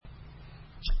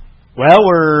Well,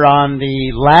 we're on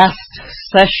the last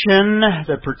session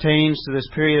that pertains to this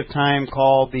period of time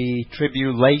called the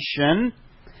tribulation.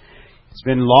 It's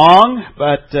been long,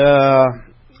 but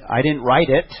I didn't write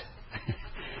it.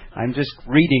 I'm just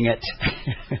reading it,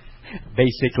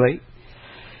 basically.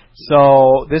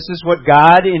 So this is what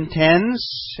God intends,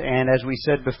 and as we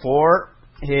said before,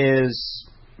 His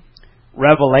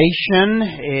revelation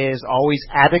is always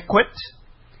adequate.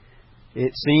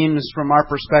 It seems from our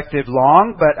perspective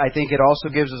long, but I think it also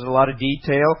gives us a lot of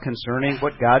detail concerning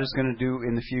what God is going to do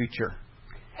in the future.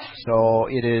 So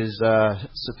it is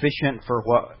sufficient for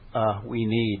what we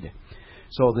need.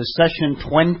 So this session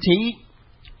 20,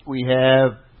 we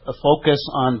have a focus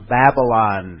on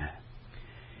Babylon.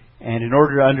 And in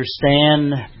order to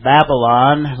understand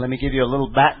Babylon, let me give you a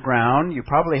little background. You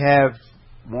probably have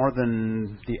more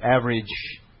than the average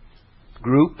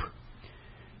group.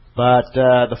 But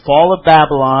the fall of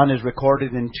Babylon is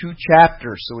recorded in 2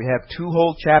 chapters. So we have 2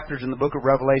 whole chapters in the book of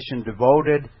Revelation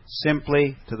devoted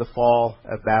simply to the fall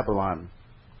of Babylon.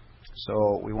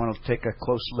 So we want to take a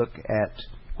close look at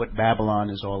what Babylon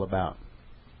is all about.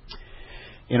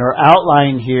 In our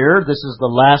outline here, this is the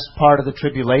last part of the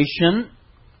tribulation.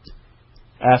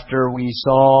 After we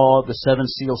saw the 7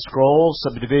 seal scrolls,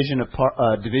 subdivision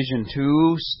of Division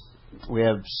 2, we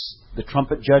have the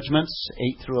trumpet judgments,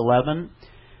 8 through 11.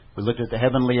 We looked at the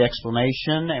heavenly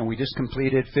explanation, and we just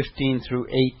completed 15 through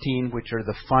 18, which are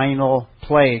the final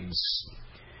plagues.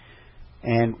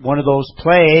 And one of those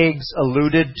plagues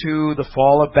alluded to the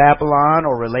fall of Babylon,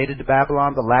 or related to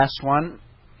Babylon, the last one.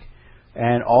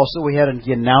 And also we had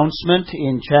the announcement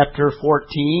in chapter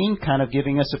 14, kind of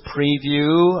giving us a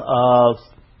preview of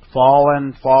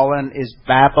fallen is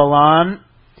Babylon.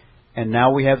 And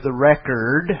now we have the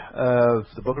record of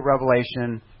the book of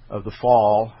Revelation of the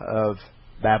fall of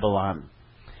Babylon.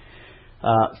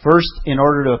 First, in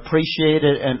order to appreciate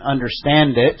it and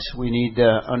understand it, we need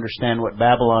to understand what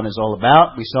Babylon is all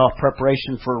about. We saw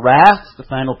preparation for wrath, the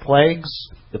final plagues,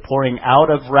 the pouring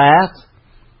out of wrath,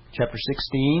 chapter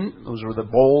 16. Those were the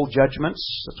bowl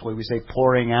judgments. That's why we say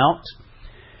pouring out.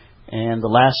 And the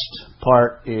last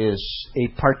part is a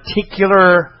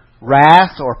particular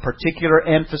wrath or particular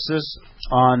emphasis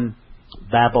on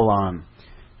Babylon.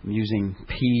 I'm using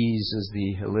P's as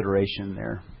the alliteration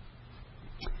there.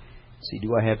 Let's see,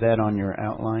 do I have that on your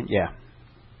outline? Yeah.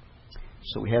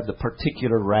 So we have the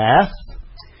particular wrath.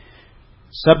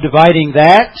 Subdividing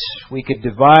that, we could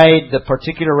divide the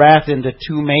particular wrath into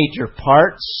 2 major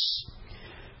parts.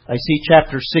 I see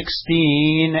chapter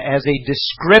 16 as a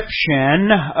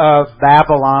description of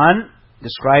Babylon,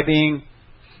 describing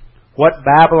what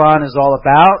Babylon is all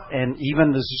about, and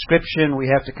even the description we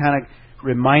have to kind of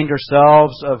remind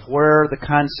ourselves of where the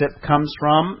concept comes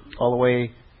from, all the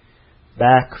way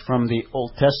back from the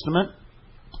Old Testament.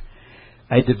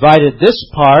 I divided this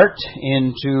part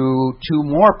into 2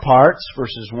 more parts,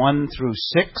 verses 1 through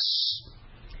 6,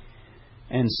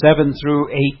 and 7 through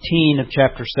 18 of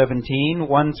chapter 17.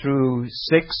 1 through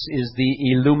 6 is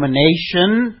the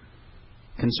illumination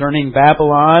concerning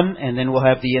Babylon, and then we'll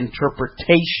have the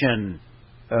interpretation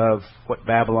of what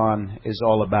Babylon is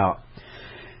all about.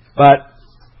 But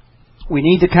we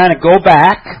need to kind of go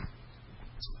back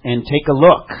and take a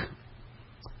look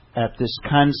at this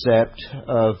concept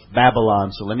of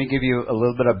Babylon. So let me give you a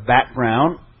little bit of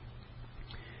background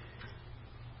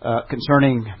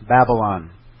concerning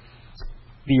Babylon.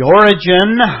 The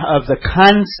origin of the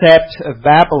concept of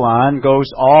Babylon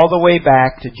goes all the way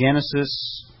back to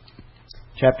Genesis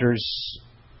chapters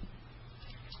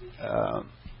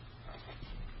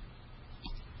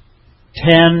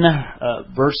 10,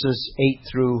 verses 8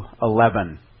 through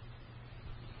 11.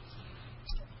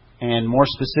 And more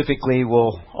specifically,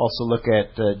 we'll also look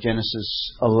at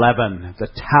Genesis 11, the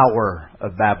Tower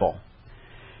of Babel.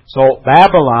 So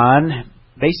Babylon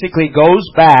basically goes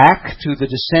back to the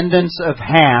descendants of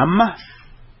Ham.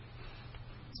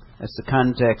 That's the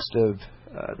context of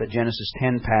the Genesis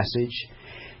 10 passage.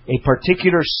 A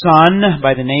particular son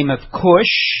by the name of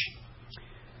Cush,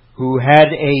 who had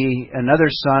another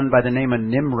son by the name of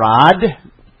Nimrod,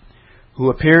 who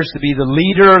appears to be the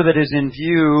leader that is in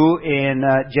view in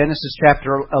Genesis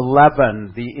chapter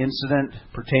 11, the incident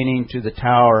pertaining to the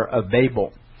Tower of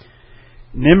Babel.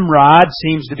 Nimrod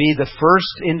seems to be the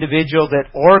first individual that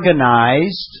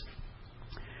organized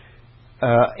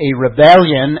a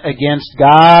rebellion against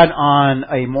God on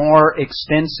a more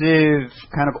extensive,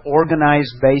 kind of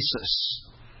organized basis.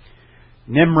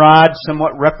 Nimrod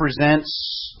somewhat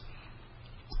represents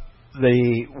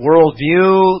the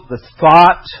worldview, the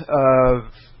thought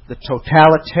of the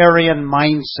totalitarian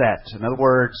mindset. In other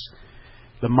words,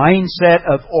 the mindset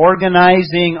of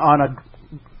organizing on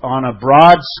on a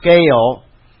broad scale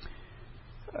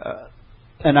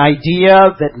an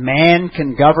idea that man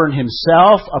can govern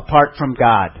himself apart from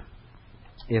God.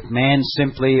 If man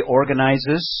simply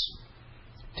organizes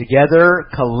together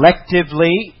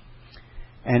collectively,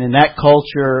 and in that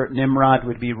culture, Nimrod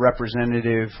would be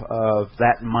representative of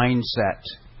that mindset.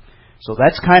 So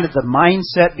that's kind of the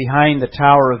mindset behind the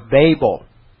Tower of Babel.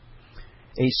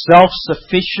 A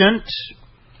self-sufficient,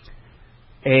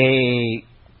 a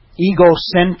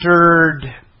ego-centered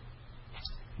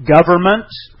government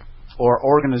or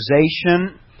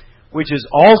organization, which is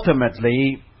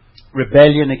ultimately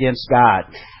rebellion against God.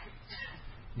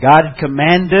 God had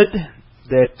commanded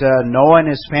that Noah and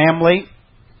his family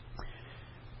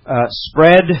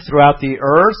spread throughout the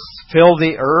earth, fill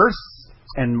the earth,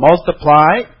 and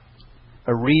multiply,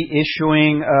 a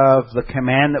reissuing of the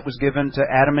command that was given to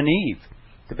Adam and Eve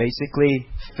to basically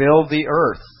fill the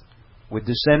earth with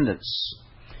descendants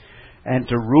and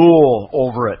to rule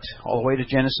over it all the way to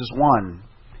Genesis 1.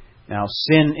 Now,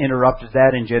 sin interrupted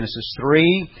that in Genesis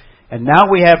 3, and now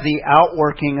we have the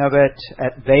outworking of it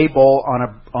at Babel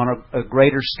on a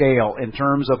greater scale in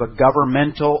terms of a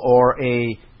governmental or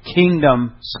a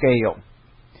kingdom scale,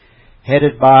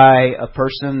 headed by a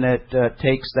person that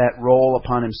takes that role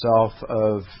upon himself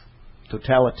of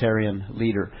totalitarian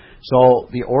leader. So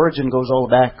the origin goes all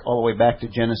the way back to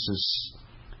Genesis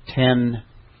 10,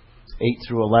 8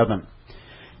 through 11.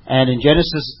 And in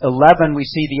Genesis 11, we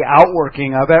see the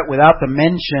outworking of it without the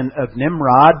mention of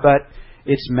Nimrod, but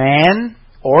it's man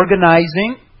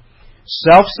organizing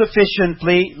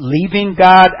self-sufficiently, leaving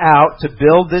God out to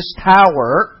build this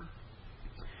tower.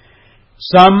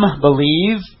 Some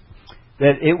believe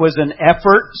that it was an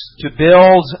effort to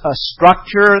build a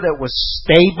structure that was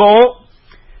stable.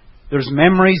 There's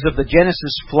memories of the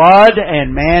Genesis flood,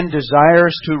 and man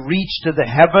desires to reach to the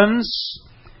heavens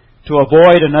to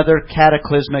avoid another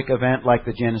cataclysmic event like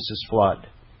the Genesis flood.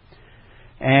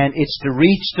 And it's to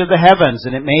reach to the heavens,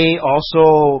 and it may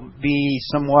also be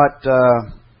somewhat,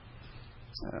 I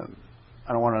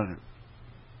don't want to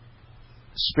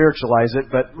spiritualize it,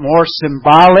 but more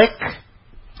symbolic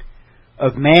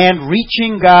of man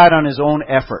reaching God on his own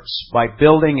efforts by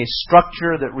building a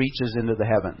structure that reaches into the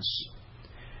heavens.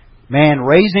 Man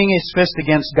raising his fist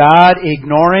against God,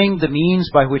 ignoring the means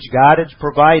by which God has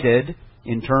provided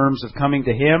in terms of coming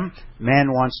to him.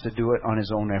 Man wants to do it on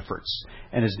his own efforts,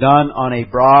 and is done on a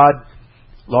broad,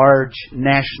 large,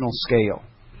 national scale.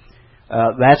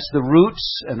 That's the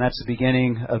roots, and that's the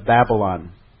beginning of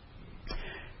Babylon.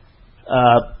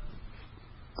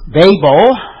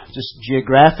 Babel, just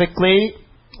geographically,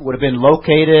 would have been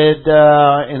located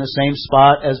in the same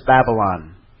spot as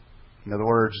Babylon. In other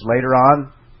words, later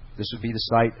on, this would be the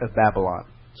site of Babylon.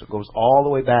 So it goes all the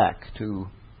way back to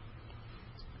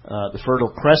the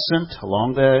Fertile Crescent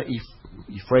along the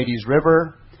Euphrates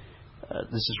River.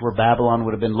 This is where Babylon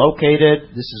would have been located.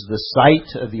 This is the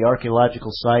site of the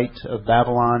archaeological site of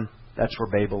Babylon. That's where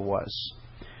Babel was.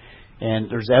 And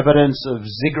there's evidence of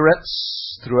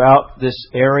ziggurats throughout this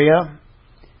area.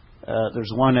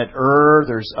 There's one at Ur.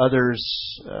 There's others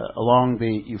along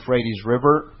the Euphrates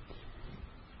River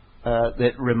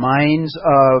that reminds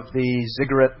of the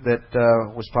ziggurat that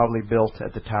was probably built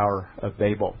at the Tower of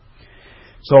Babel.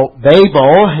 So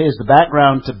Babel is the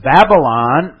background to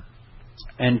Babylon,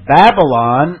 and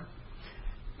Babylon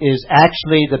is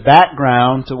actually the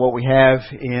background to what we have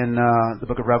in the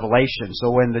book of Revelation.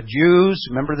 So when the Jews,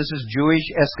 remember this is Jewish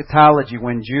eschatology,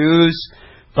 when Jews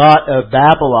thought of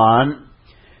Babylon,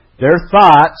 their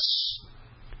thoughts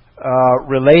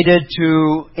related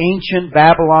to ancient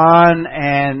Babylon,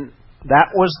 and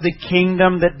that was the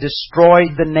kingdom that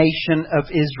destroyed the nation of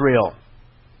Israel.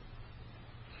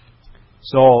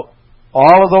 So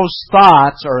all of those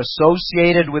thoughts are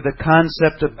associated with the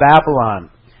concept of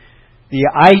Babylon. The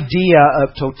idea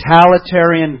of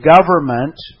totalitarian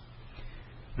government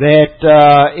that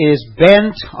is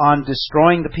bent on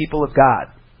destroying the people of God,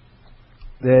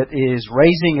 that is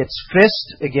raising its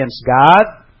fist against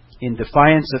God in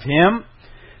defiance of Him,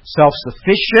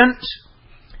 self-sufficient,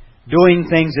 doing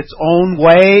things its own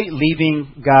way,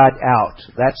 leaving God out.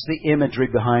 That's the imagery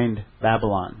behind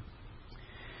Babylon.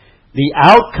 The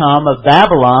outcome of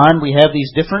Babylon, we have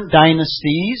these different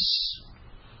dynasties.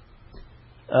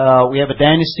 We have a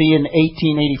dynasty in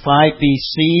 1885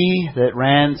 BC that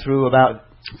ran through about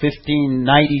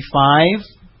 1595.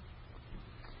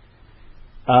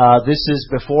 This is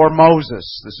before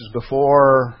Moses. This is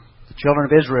before the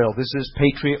children of Israel. This is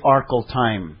patriarchal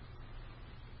time.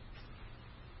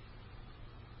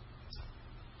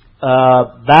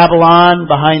 Babylon,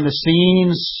 behind the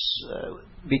scenes,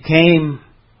 became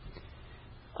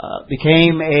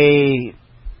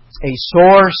a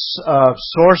source of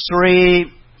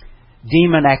sorcery,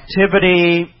 demon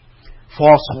activity,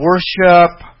 false worship,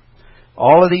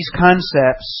 all of these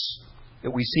concepts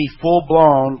that we see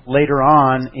full-blown later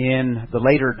on in the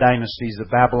later dynasties of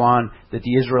Babylon that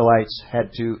the Israelites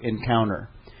had to encounter.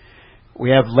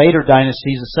 We have later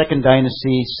dynasties, the second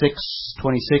dynasty,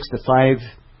 626 to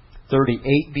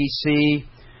 538 BC.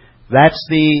 That's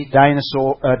the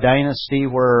dynasty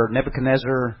where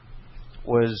Nebuchadnezzar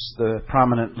was the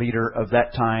prominent leader of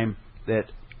that time that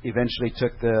eventually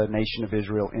took the nation of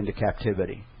Israel into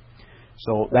captivity.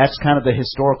 So that's kind of the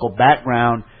historical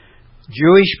background.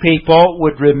 Jewish people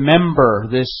would remember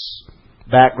this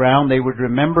background. They would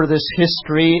remember this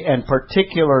history, and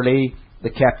particularly the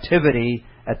captivity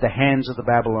at the hands of the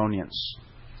Babylonians.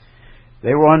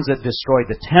 They were ones that destroyed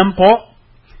the temple.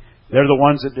 They're the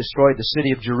ones that destroyed the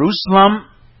city of Jerusalem.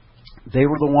 They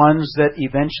were the ones that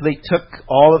eventually took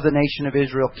all of the nation of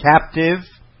Israel captive,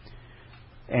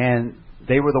 and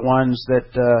they were the ones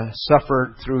that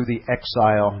suffered through the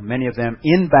exile, many of them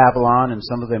in Babylon and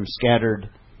some of them scattered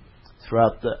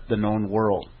throughout the known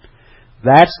world.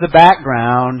 That's the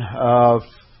background of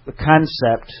the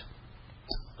concept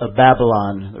of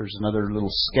Babylon. There's another little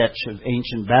sketch of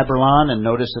ancient Babylon, and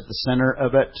notice at the center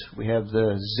of it we have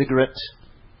the ziggurat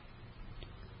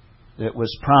that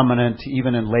was prominent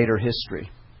even in later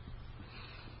history.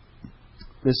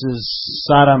 This is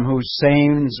Saddam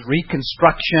Hussein's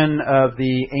reconstruction of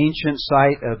the ancient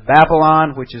site of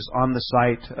Babylon, which is on the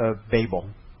site of Babel.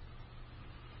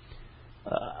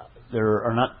 There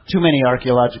are not too many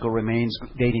archaeological remains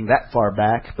dating that far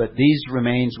back, but these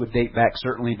remains would date back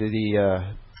certainly to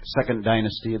the second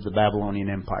dynasty of the Babylonian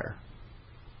Empire.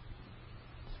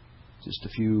 Just a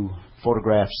few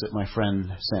photographs that my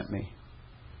friend sent me.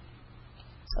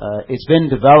 It's been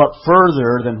developed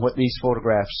further than what these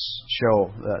photographs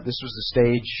show. This was the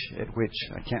stage at which,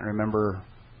 I can't remember,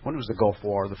 when was the Gulf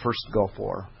War, the first Gulf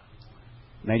War?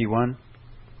 91?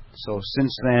 So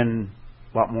since then,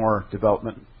 a lot more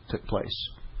development took place.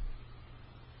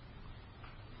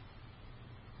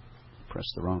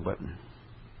 Press the wrong button.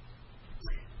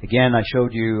 Again, I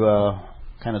showed you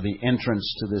kind of the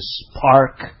entrance to this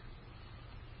park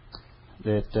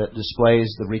that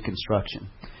displays the reconstruction.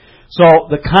 So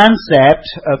the concept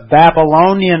of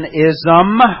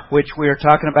Babylonianism, which we are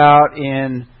talking about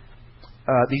in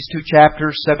these two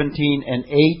chapters, 17 and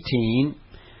 18,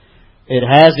 it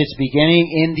has its beginning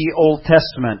in the Old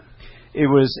Testament. It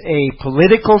was a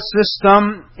political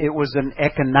system, it was an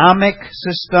economic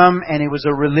system, and it was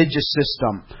a religious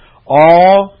system,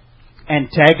 all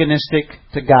antagonistic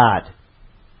to God,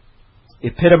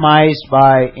 epitomized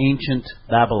by ancient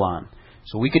Babylon.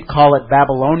 So we could call it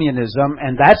Babylonianism,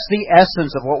 and that's the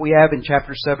essence of what we have in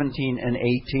chapter 17 and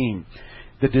 18.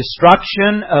 The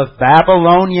destruction of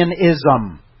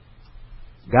Babylonianism.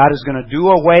 God is going to do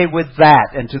away with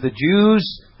that. And to the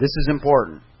Jews, this is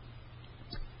important.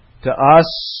 To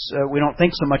us, we don't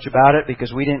think so much about it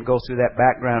because we didn't go through that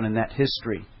background and that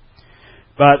history.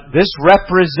 But this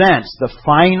represents the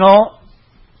final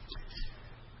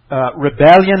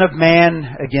rebellion of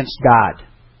man against God.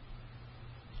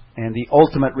 And the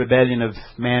ultimate rebellion of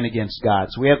man against God.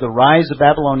 So we have the rise of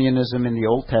Babylonianism in the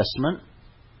Old Testament.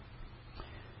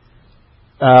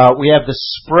 We have the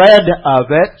spread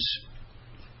of it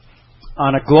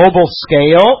on a global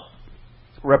scale,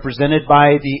 represented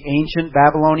by the ancient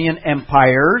Babylonian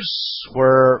empires,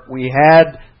 where we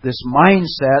had this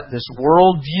mindset, this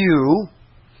worldview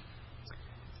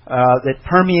that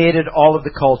permeated all of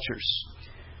the cultures.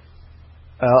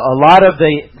 A lot of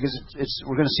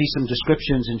we're going to see some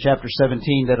descriptions in chapter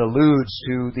 17 that alludes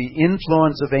to the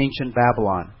influence of ancient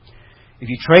Babylon. If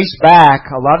you trace back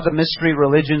a lot of the mystery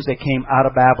religions that came out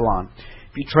of Babylon,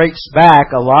 if you trace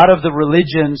back a lot of the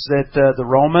religions that the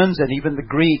Romans and even the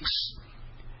Greeks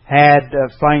had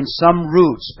find some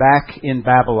roots back in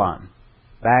Babylon,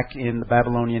 back in the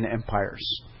Babylonian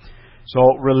empires.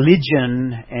 So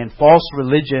religion and false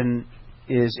religion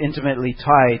is intimately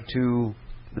tied to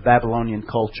the Babylonian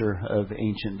culture of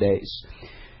ancient days.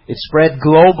 It spread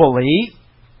globally,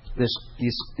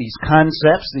 these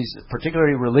concepts, these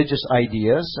particularly religious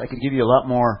ideas. I could give you a lot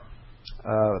more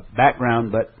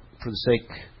background, but for the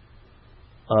sake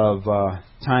of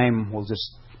time, we'll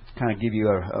just kind of give you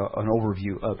an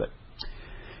overview of it.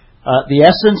 The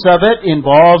essence of it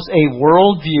involves a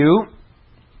worldview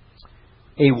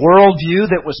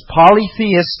that was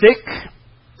polytheistic,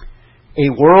 a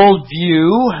worldview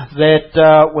that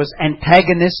was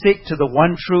antagonistic to the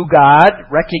one true God,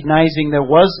 recognizing there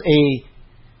was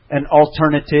an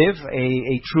alternative,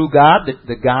 a true God,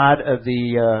 the God of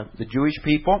the Jewish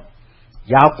people,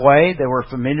 Yahweh. They were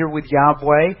familiar with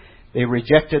Yahweh. They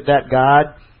rejected that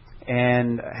God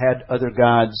and had other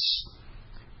gods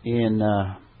in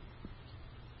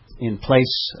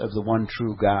place of the one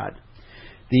true God.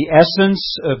 The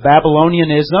essence of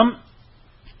Babylonianism,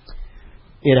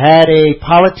 it had a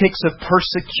politics of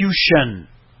persecution.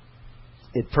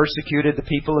 It persecuted the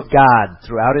people of God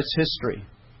throughout its history.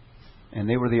 And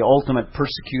they were the ultimate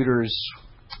persecutors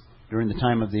during the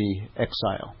time of the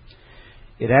exile.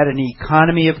 It had an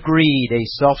economy of greed, a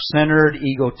self-centered,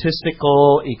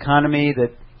 egotistical economy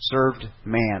that served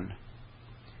man.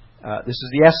 This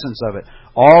is the essence of it.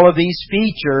 All of these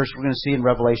features we're going to see in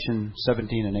Revelation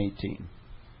 17 and 18.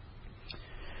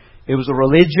 It was a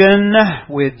religion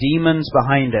with demons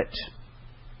behind it.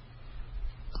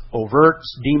 Overt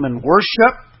demon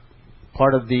worship,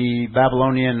 part of the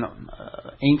Babylonian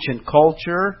ancient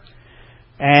culture,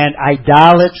 and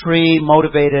idolatry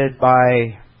motivated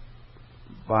by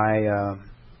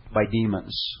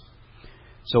demons.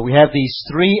 So we have these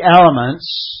three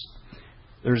elements.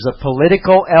 There's a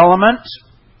political element,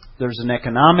 there's an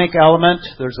economic element,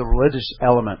 there's a religious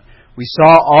element. We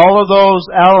saw all of those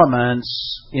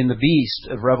elements in the beast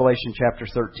of Revelation chapter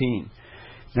 13.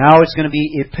 Now it's going to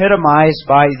be epitomized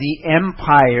by the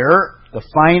empire, the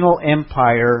final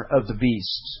empire of the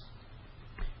beast.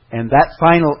 And that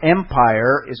final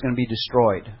empire is going to be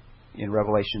destroyed in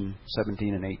Revelation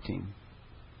 17 and 18.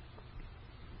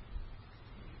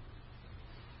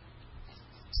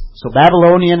 So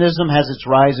Babylonianism has its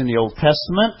rise in the Old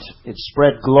Testament. It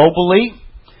spread globally.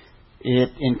 It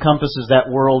encompasses that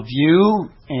worldview.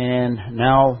 And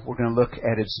now we're going to look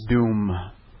at its doom.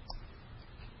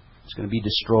 It's going to be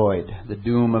destroyed. The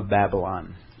doom of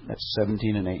Babylon. That's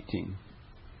 17 and 18.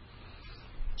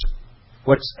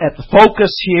 What's at the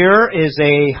focus here is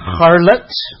a harlot.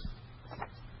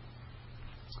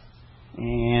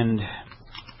 And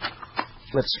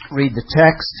let's read the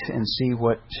text and see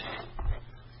what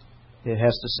it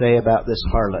has to say about this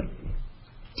harlot.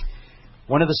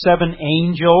 One of the seven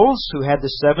angels who had the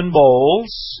seven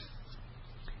bowls.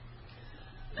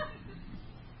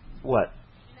 What?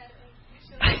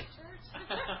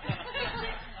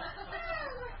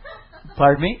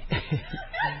 Pardon me?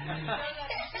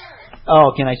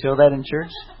 Oh, can I show that in church?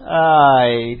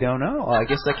 I don't know. I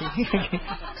guess I can.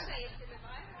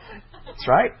 That's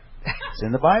right. It's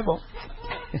in the Bible.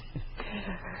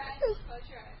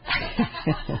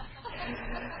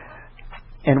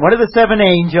 And one of the seven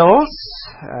angels,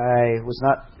 I was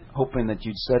not hoping that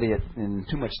you'd study it in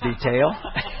too much detail.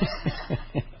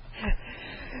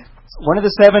 One of the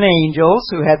seven angels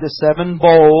who had the seven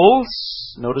bowls,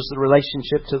 notice the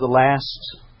relationship to the last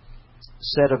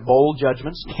set of bowl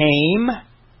judgments, came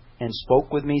and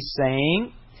spoke with me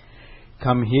saying,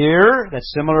 "Come here."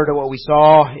 That's similar to what we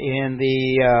saw in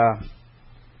the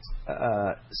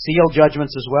seal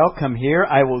judgments as well. "Come here,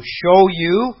 I will show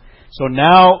you." So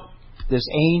now this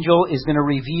angel is going to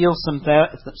reveal some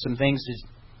things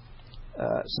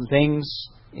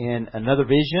in another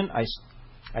vision. I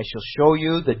shall show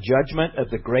you the judgment of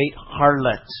the great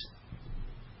harlot,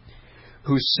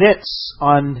 who sits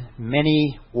on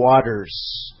many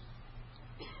waters.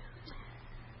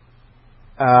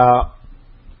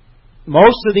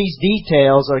 Most of these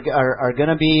details are going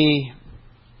to be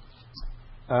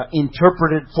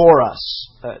interpreted for us.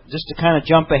 Just to kind of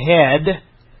jump ahead,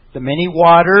 the many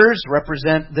waters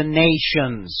represent the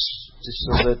nations, just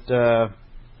so that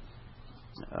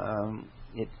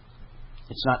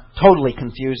it's not totally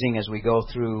confusing as we go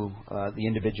through the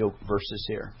individual verses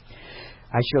here.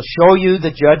 "I shall show you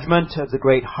the judgment of the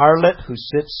great harlot who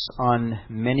sits on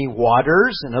many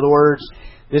waters." In other words,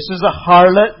 this is a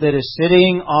harlot that is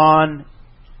sitting on,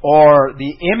 or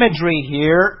the imagery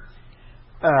here,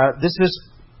 this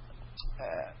is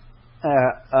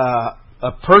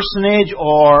a personage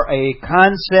or a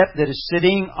concept that is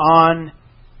sitting on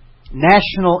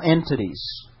national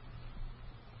entities,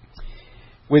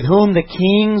 with whom the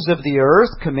kings of the earth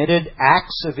committed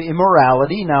acts of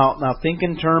immorality. Now think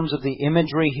in terms of the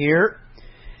imagery here.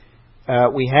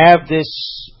 We have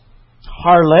this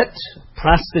harlot,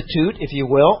 prostitute, if you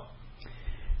will,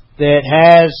 that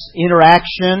has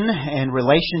interaction and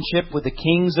relationship with the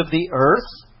kings of the earth.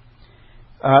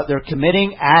 They're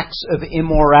committing acts of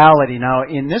immorality. Now,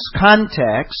 in this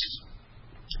context,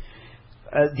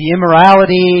 the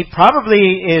immorality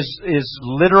probably is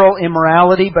literal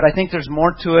immorality, but I think there's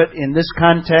more to it in this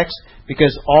context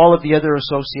because all of the other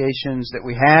associations that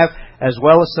we have, as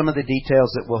well as some of the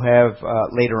details that we'll have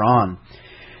later on.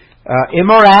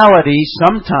 Immorality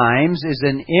sometimes is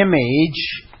an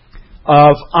image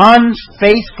of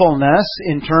unfaithfulness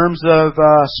in terms of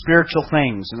spiritual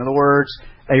things. In other words,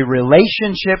 a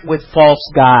relationship with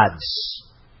false gods.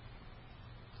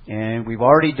 And we've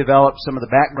already developed some of the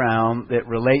background that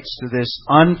relates to this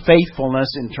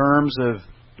unfaithfulness in terms of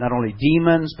not only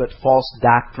demons, but false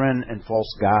doctrine and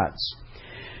false gods.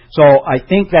 So I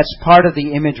think that's part of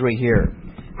the imagery here.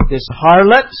 This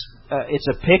harlot, it's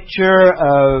a picture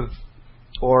of,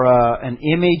 or an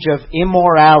image of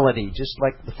immorality, just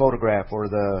like the photograph or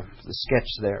the sketch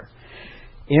there.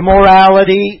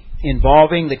 Immorality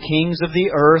involving the kings of the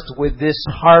earth with this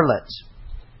harlot.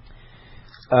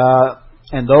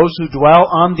 And those who dwell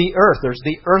on the earth. There's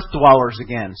the earth dwellers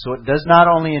again. So it does not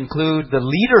only include the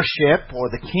leadership or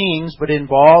the kings, but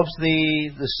involves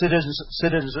the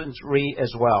citizenry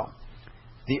as well.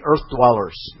 The earth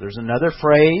dwellers. There's another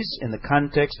phrase in the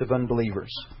context of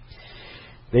unbelievers.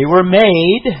 They were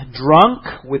made drunk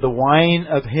with the wine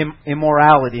of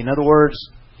immorality. In other words,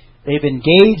 they've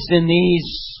engaged in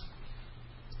these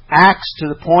acts to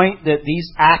the point that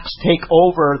these acts take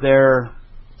over their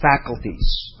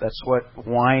faculties. That's what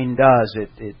wine does.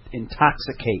 It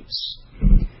intoxicates.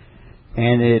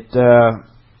 And it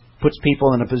puts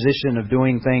people in a position of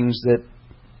doing things that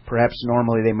perhaps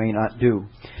normally they may not do.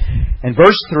 And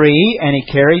verse 3, and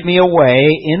he carried me away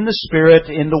in the Spirit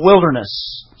in the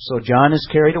wilderness. So John is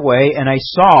carried away, and I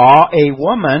saw a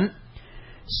woman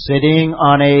sitting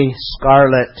on a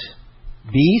scarlet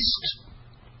beast.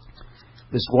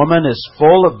 This woman is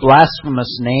full of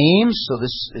blasphemous names, so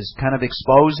this is kind of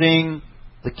exposing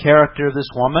the character of this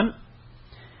woman.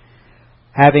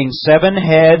 Having 7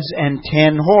 heads and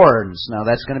 10 horns. Now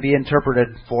that's going to be interpreted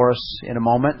for us in a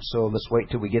moment, so let's wait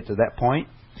till we get to that point.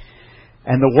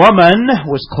 And the woman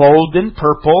was clothed in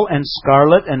purple and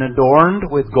scarlet and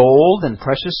adorned with gold and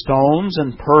precious stones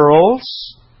and pearls,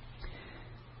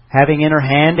 having in her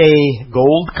hand a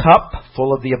gold cup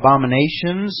full of the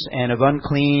abominations and of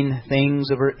unclean things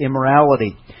of her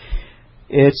immorality.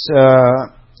 It's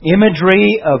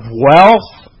imagery of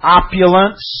wealth,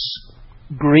 opulence,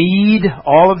 greed,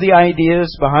 all of the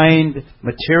ideas behind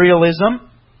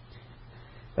materialism,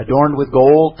 adorned with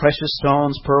gold, precious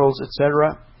stones, pearls,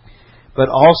 etc., but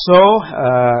also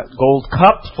gold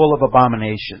cup full of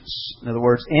abominations. In other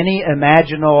words, any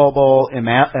imaginable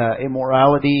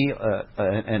immorality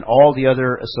and all the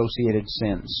other associated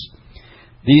sins.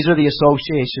 These are the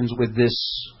associations with this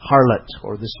harlot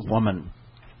or this woman.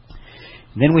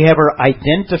 And then we have her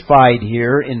identified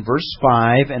here in verse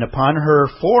 5, and upon her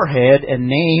forehead a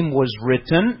name was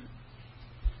written,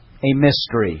 a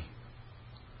mystery.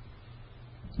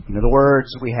 In other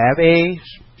words, we have a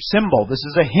symbol. This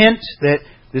is a hint that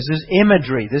this is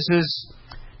imagery. This is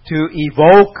to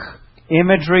evoke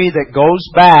imagery that goes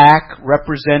back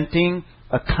representing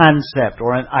a concept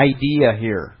or an idea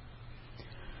here.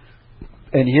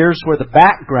 And here's where the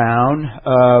background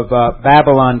of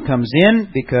Babylon comes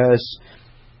in, because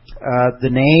the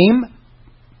name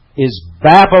is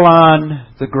Babylon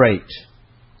the Great.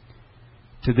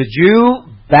 To the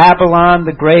Jew, Babylon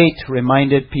the Great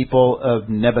reminded people of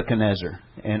Nebuchadnezzar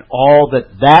and all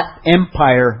that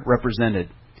empire represented.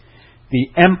 The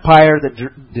empire that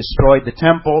destroyed the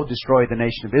temple, destroyed the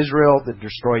nation of Israel, that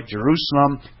destroyed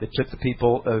Jerusalem, that took the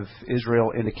people of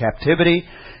Israel into captivity.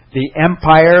 The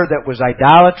empire that was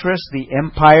idolatrous, the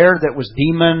empire that was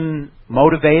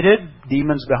demon-motivated,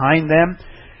 demons behind them.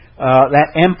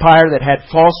 That empire that had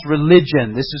false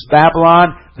religion. This is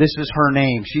Babylon. This is her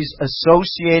name. She's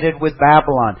associated with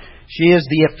Babylon. She is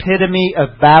the epitome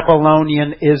of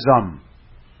Babylonianism.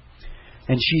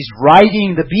 And she's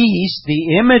riding the beast.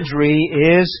 The imagery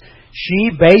is she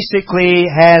basically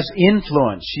has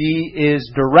influence. She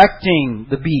is directing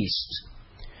the beast.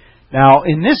 Now,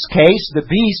 in this case, the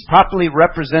beast properly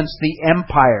represents the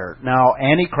empire. Now,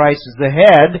 Antichrist is the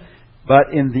head,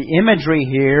 but in the imagery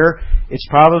here, it's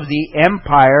probably the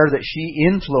empire that she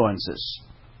influences.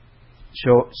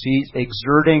 So she's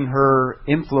exerting her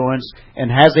influence and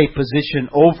has a position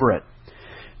over it.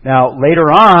 Now,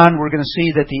 later on, we're going to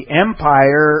see that the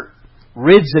empire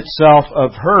rids itself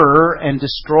of her and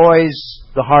destroys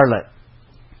the harlot.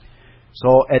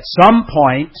 So at some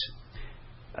point,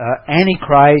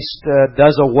 Antichrist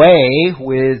does away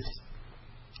with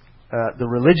the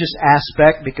religious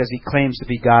aspect because he claims to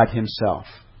be God himself.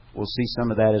 We'll see some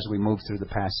of that as we move through the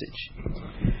passage.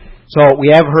 So we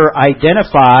have her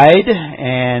identified,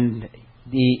 and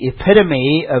the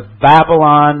epitome of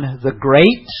Babylon the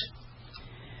Great.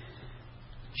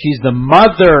 She's the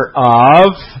mother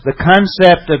of, the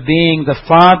concept of being the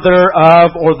father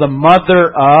of or the mother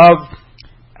of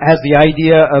has the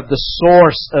idea of the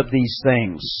source of these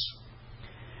things.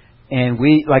 And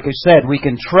we, like I said, we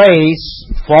can trace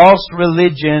false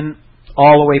religion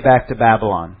all the way back to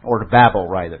Babylon, or to Babel,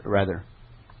 rather.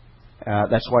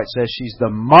 That's why it says she's the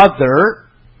mother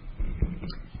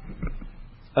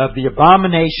of the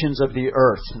abominations of the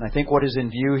earth. And I think what is in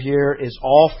view here is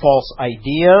all false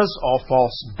ideas, all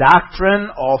false doctrine,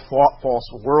 all false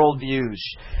worldviews.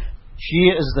 She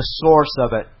is the source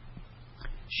of it.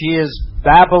 She is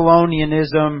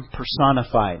Babylonianism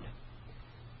personified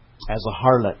as a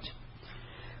harlot.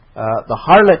 The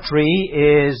harlotry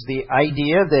is the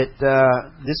idea that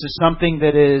this is something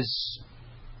that is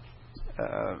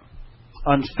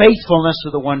unfaithfulness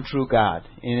to the one true God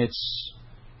in its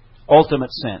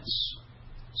ultimate sense.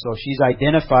 So she's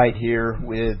identified here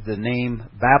with the name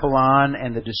Babylon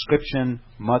and the description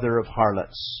mother of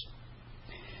harlots.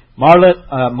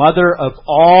 Mother of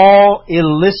all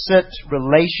illicit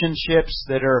relationships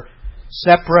that are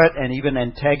separate and even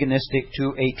antagonistic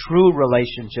to a true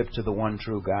relationship to the one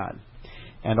true God,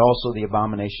 and also the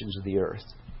abominations of the earth.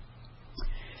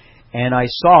 And I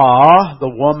saw the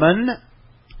woman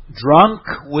drunk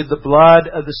with the blood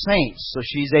of the saints. So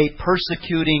she's a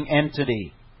persecuting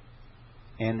entity.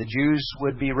 And the Jews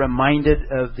would be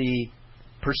reminded of the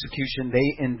persecution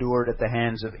they endured at the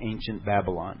hands of ancient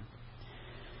Babylon.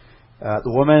 I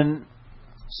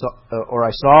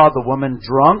saw the woman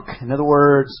drunk, in other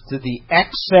words, to the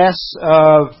excess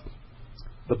of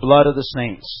the blood of the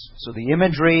saints. So the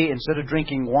imagery, instead of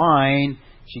drinking wine,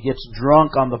 she gets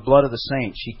drunk on the blood of the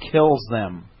saints. She kills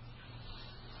them.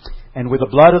 And with the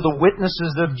blood of the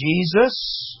witnesses of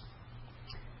Jesus.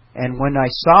 And when I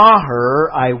saw her,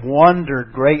 I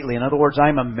wondered greatly. In other words,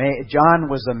 John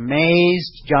was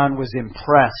amazed. John was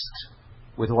impressed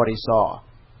with what he saw.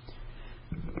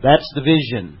 That's the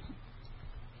vision.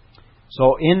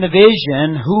 So in the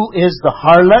vision, who is the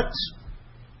harlot?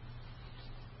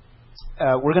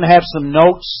 We're going to have some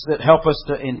notes that help us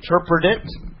to interpret it.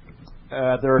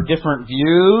 There are different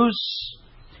views.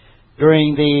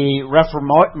 During the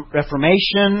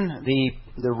Reformation,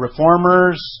 the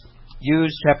Reformers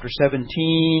used chapter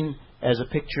 17 as a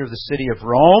picture of the city of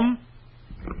Rome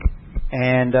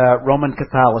and Roman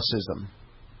Catholicism.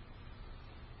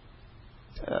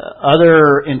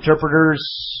 Other interpreters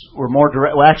were more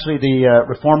direct. Well, actually, the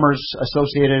Reformers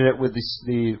associated it with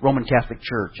the Roman Catholic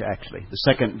Church, actually. The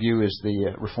second view is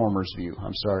the Reformers' view.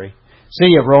 I'm sorry.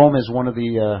 City of Rome is one of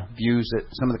the views that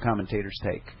some of the commentators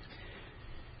take.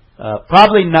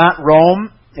 Probably not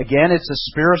Rome. Again, it's a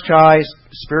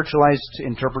spiritualized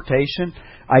interpretation.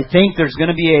 I think there's going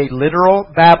to be a literal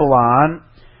Babylon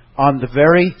on the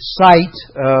very site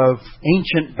of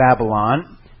ancient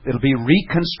Babylon. It'll be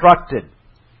reconstructed.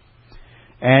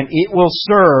 And it will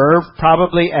serve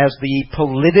probably as the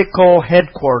political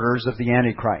headquarters of the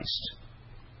Antichrist.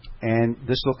 And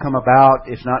this will come about,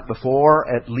 if not before,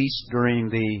 at least during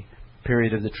the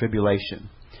period of the tribulation.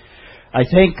 I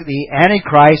think the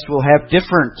Antichrist will have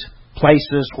different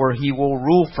places where he will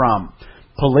rule from.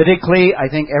 Politically, I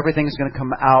think everything's going to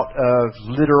come out of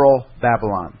literal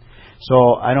Babylon.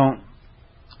 So I don't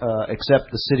accept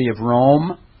the city of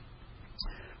Rome,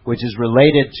 which is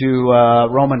related to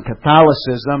Roman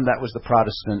Catholicism. That was the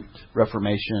Protestant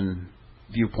Reformation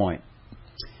viewpoint.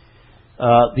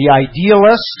 The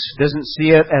idealist doesn't see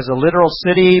it as a literal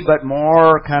city, but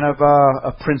more kind of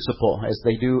a principle, as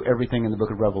they do everything in the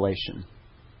book of Revelation.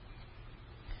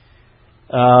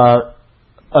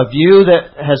 A view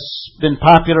that has been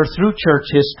popular through church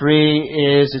history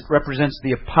is it represents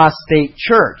the apostate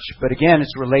church. But again,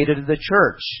 it's related to the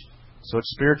church. So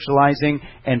it's spiritualizing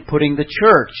and putting the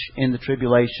church in the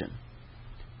tribulation.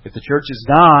 If the church is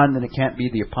gone, then it can't be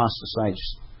the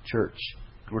apostatized church.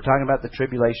 We're talking about the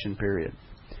tribulation period.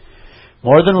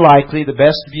 More than likely, the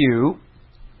best view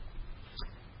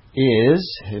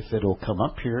is, if it'll come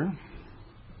up here,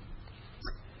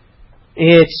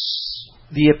 it's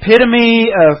the epitome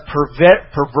of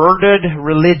perverted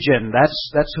religion.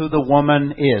 That's who the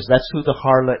woman is. That's who the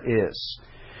harlot is.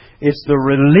 It's the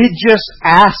religious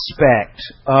aspect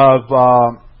of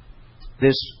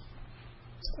this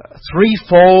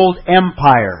threefold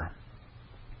empire.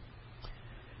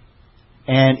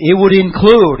 And it would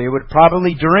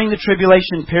probably, during the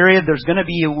tribulation period, there's going to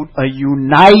be a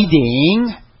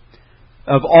uniting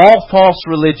of all false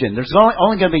religion. There's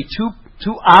only going to be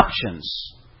two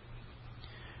options.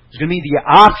 There's going to be the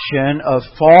option of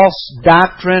false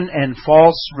doctrine and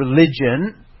false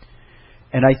religion.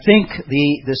 And I think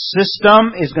the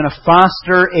system is going to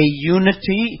foster a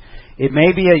unity. It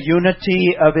may be a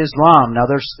unity of Islam. Now,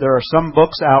 there are some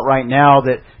books out right now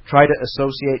that try to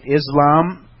associate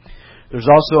Islam. There's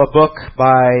also a book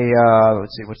by,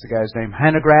 what's the guy's name?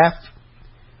 Hanegraaff,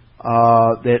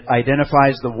 that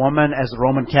identifies the woman as the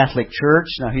Roman Catholic Church.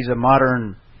 Now, he's a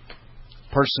modern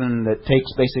person that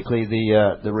takes basically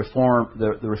the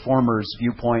reformers'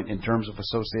 viewpoint in terms of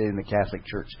associating the Catholic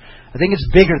Church. I think it's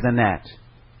bigger than that.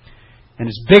 And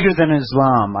it's bigger than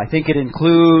Islam. I think it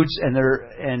includes, and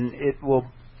it will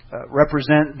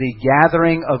represent the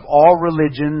gathering of all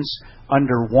religions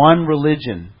under one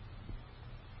religion,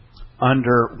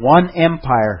 under one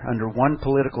empire, under one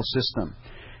political system.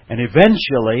 And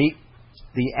eventually,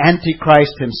 the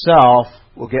Antichrist himself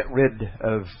will get rid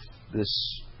of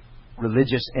this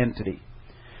religious entity.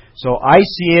 So I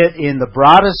see it in the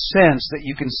broadest sense that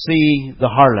you can see the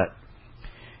harlot.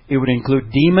 It would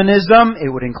include demonism.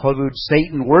 It would include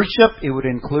Satan worship. It would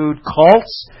include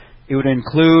cults. It would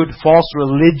include false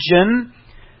religion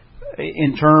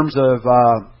in terms of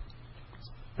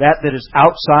that is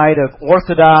outside of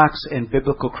Orthodox and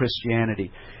biblical Christianity.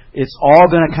 It's all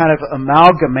going to kind of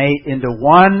amalgamate into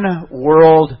one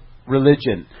world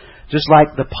religion. Just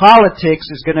like the politics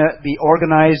is going to be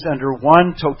organized under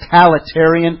one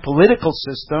totalitarian political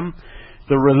system,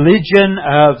 the religion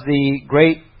of the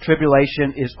Great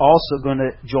Tribulation is also going to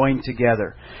join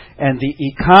together. And the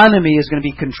economy is going to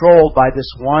be controlled by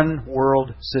this one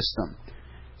world system.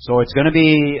 So it's going to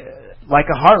be like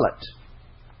a harlot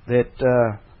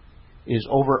that is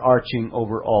overarching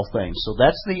over all things. So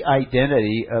that's the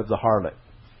identity of the harlot.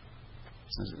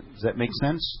 Does that make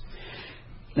sense?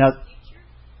 Now,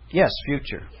 yes,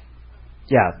 future.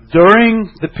 Yeah,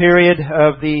 during the period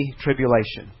of the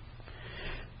tribulation.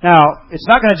 Now, it's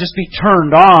not going to just be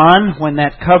turned on when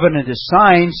that covenant is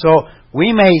signed, so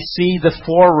we may see the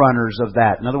forerunners of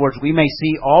that. In other words, we may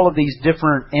see all of these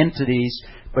different entities,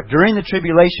 but during the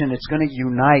tribulation, it's going to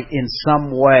unite in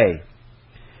some way.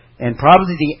 And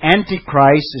probably the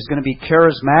Antichrist is going to be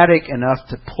charismatic enough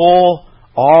to pull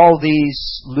all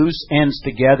these loose ends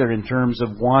together in terms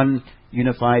of one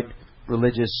unified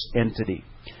religious entity.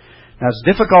 Now, it's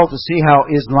difficult to see how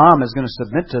Islam is going to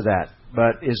submit to that.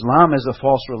 But Islam is a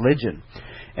false religion.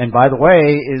 And by the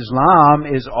way, Islam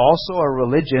is also a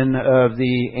religion of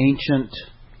the ancient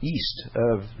East,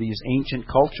 of these ancient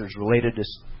cultures related to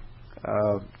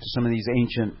some of these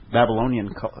ancient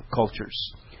Babylonian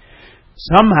cultures.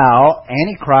 Somehow,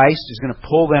 Antichrist is going to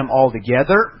pull them all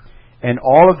together, and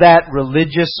all of that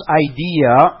religious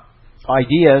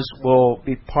ideas will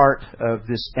be part of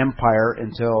this empire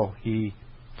until he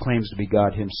claims to be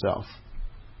God himself.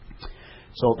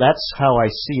 So that's how I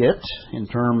see it in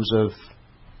terms of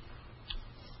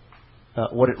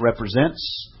what it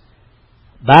represents.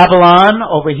 Babylon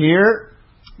over here,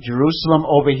 Jerusalem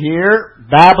over here.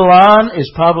 Babylon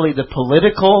is probably the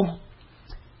political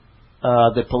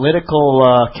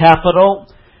capital.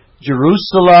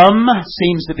 Jerusalem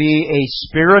seems to be a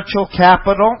spiritual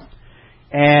capital,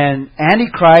 and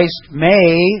Antichrist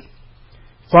may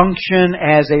function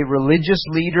as a religious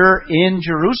leader in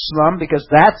Jerusalem because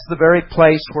that's the very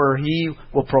place where he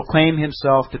will proclaim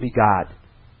himself to be God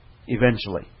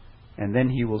eventually. And then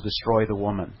he will destroy the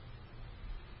woman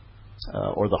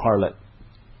or the harlot.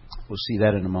 We'll see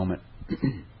that in a moment.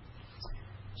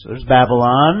 So there's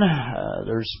Babylon.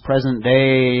 There's present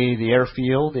day the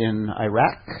airfield in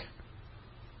Iraq.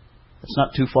 It's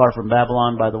not too far from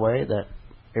Babylon, by the way, that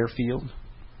airfield.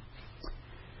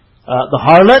 The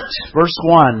harlot, verse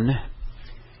 1,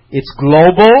 it's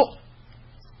global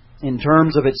in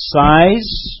terms of its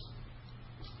size.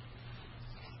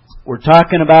 We're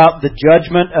talking about the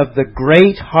judgment of the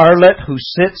great harlot who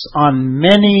sits on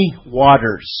many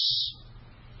waters.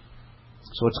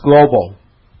 So it's global.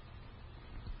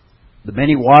 The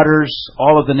many waters,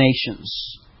 all of the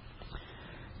nations.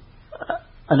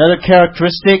 Another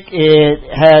characteristic, it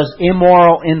has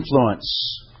immoral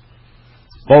influence.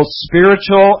 Both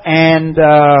spiritual and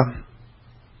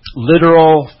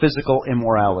literal physical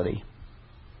immorality.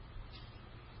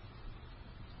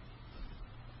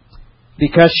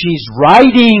 Because she's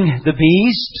riding the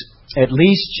beast, at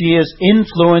least she is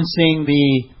influencing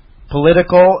the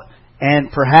political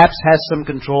and perhaps has some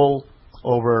control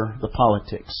over the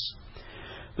politics.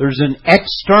 There's an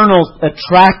external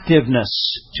attractiveness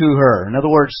to her. In other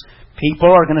words,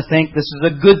 people are going to think this is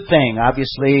a good thing.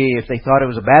 Obviously, if they thought it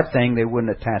was a bad thing, they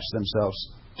wouldn't attach themselves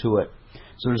to it.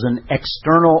 So there's an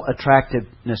external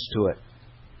attractiveness to it.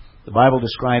 The Bible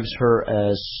describes her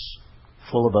as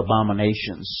full of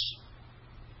abominations.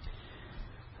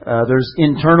 There's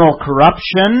internal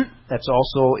corruption. That's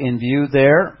also in view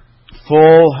there.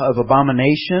 Full of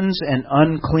abominations and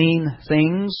unclean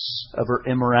things of her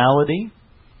immorality.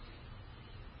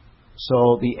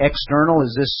 So the external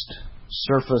is this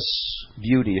surface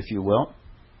beauty, if you will.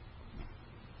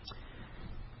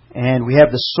 And we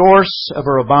have the source of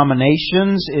her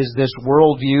abominations is this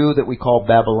worldview that we call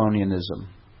Babylonianism.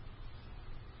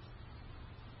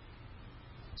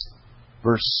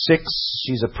 Verse 6,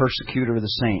 she's a persecutor of the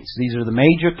saints. These are the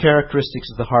major characteristics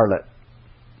of the harlot.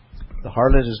 The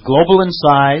harlot is global in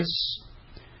size.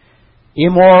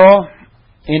 Immoral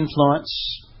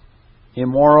influence,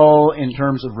 immoral in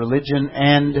terms of religion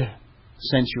and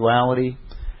sensuality.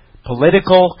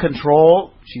 Political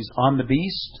control, she's on the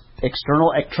beast.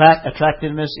 External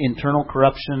attractiveness, internal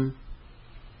corruption,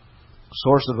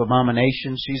 source of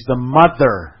abomination. She's the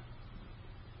mother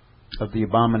of the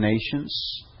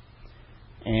abominations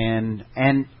and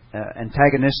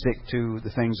antagonistic to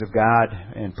the things of God,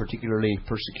 and particularly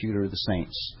persecutor of the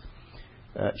saints.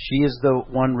 She is the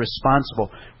one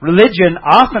responsible. Religion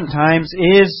oftentimes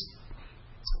is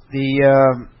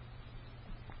the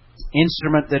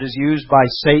instrument that is used by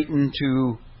Satan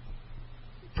to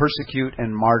persecute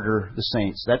and martyr the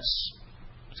saints. That's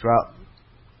throughout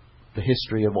the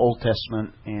history of Old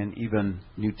Testament and even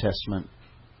New Testament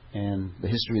and the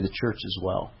history of the church as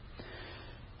well.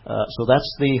 So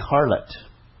that's the harlot.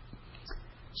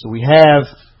 So we have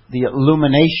the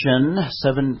illumination,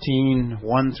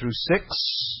 17:1 through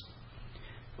 6.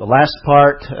 The last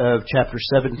part of chapter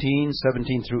 17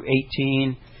 through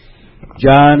 18.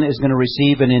 John is going to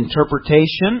receive an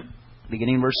interpretation,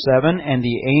 beginning verse 7. And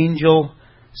the angel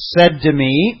said to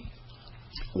me,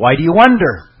 "Why do you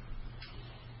wonder?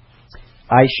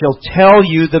 I shall tell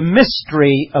you the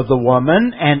mystery of the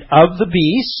woman and of the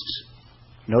beast."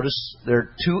 Notice there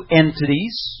are two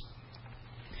entities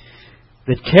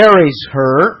that carries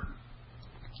her.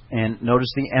 And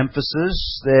notice the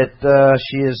emphasis that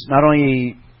she is not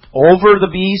only over the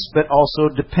beast, but also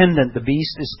dependent. The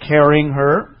beast is carrying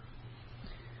her,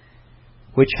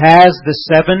 which has the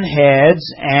 7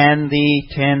 heads and the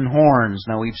 10 horns.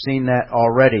 Now we've seen that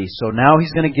already. So now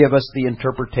he's going to give us the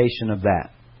interpretation of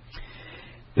that.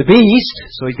 The beast,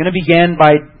 so he's going to begin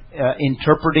by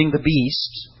interpreting the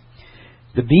beast.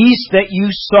 The beast that you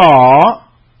saw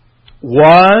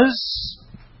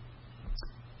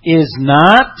is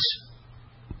not,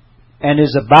 and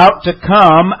is about to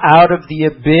come out of the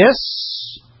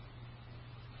abyss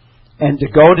and to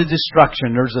go to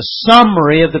destruction. There's a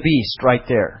summary of the beast right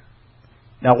there.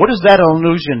 Now, what is that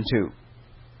allusion to?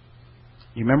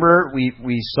 You remember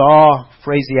we saw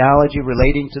phraseology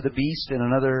relating to the beast in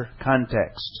another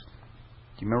context.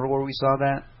 Do you remember where we saw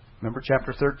that? Remember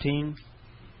chapter 13?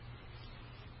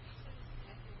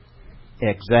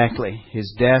 Exactly.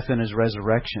 His death and his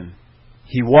resurrection.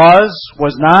 He was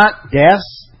not, death.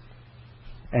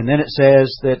 And then it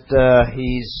says that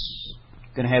he's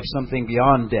going to have something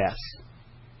beyond death.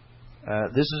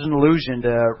 This is an allusion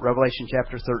to Revelation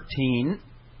chapter 13.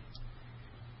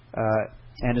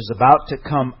 And is about to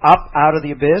come up out of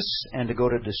the abyss and to go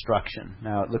to destruction.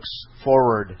 Now it looks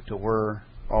forward to where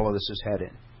all of this is headed.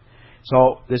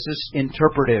 So this is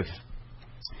interpretive.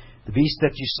 The beast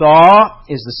that you saw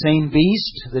is the same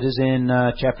beast that is in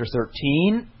chapter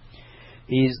 13.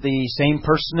 He's the same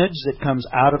personage that comes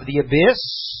out of the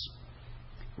abyss,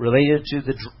 related to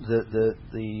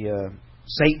the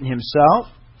Satan himself.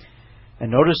 And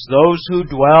notice those who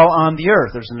dwell on the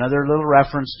earth. There's another little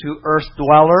reference to earth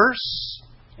dwellers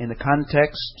in the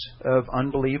context of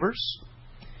unbelievers.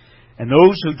 And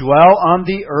those who dwell on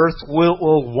the earth will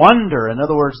wonder. In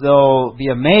other words, they'll be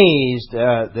amazed.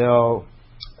 They'll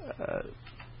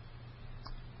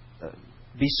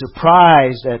be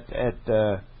surprised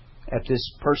at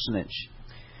this personage,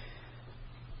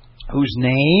 whose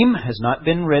name has not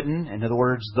been written. In other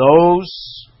words,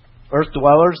 those earth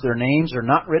dwellers, their names are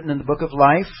not written in the book of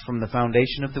life from the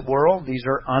foundation of the world. These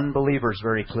are unbelievers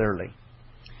very clearly.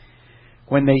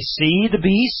 When they see the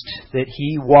beast, that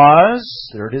he was,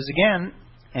 there it is again,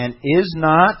 and is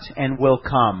not and will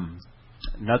come.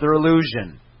 Another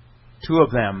allusion. 2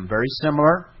 of them, very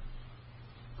similar.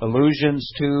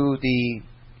 Allusions to the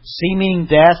seeming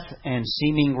death and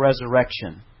seeming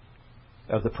resurrection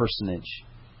of the personage.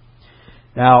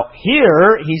 Now,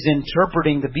 here he's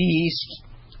interpreting the beast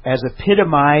as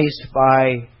epitomized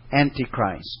by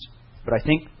Antichrist. But I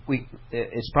think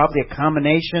it's probably a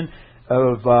combination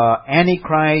of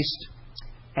Antichrist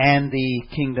and the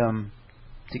kingdom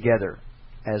together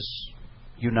as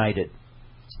united.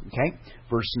 Okay?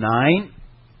 Verse 9.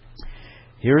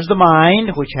 Here's the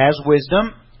mind which has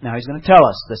wisdom. Now he's going to tell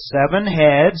us the 7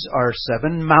 heads are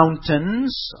 7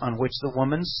 mountains on which the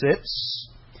woman sits.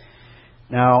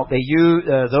 Now they use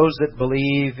those that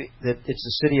believe that it's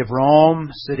the city of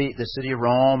Rome. The city of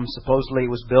Rome supposedly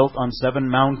was built on 7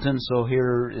 mountains. So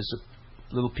here is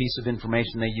a little piece of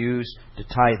information they use to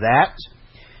tie that.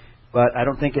 But I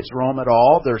don't think it's Rome at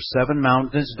all. There's 7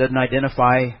 mountains. It doesn't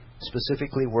identify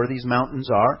specifically where these mountains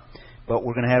are. But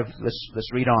we're going to have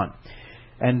let's read on.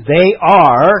 And they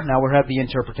are, now we'll have the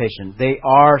interpretation, they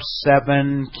are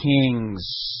 7 kings.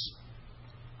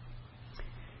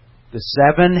 The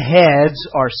 7 heads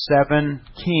are 7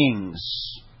 kings.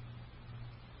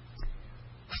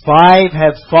 5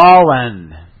 have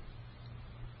fallen.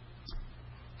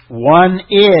 1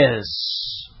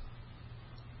 is.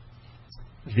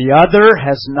 The other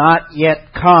has not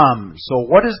yet come. So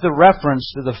what is the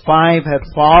reference to the 5 have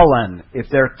fallen? If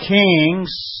they're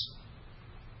kings,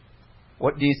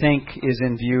 what do you think is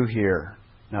in view here?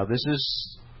 Now this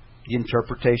is the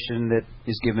interpretation that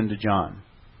is given to John.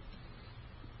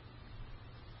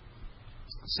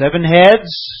 7 heads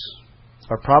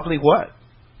are probably what?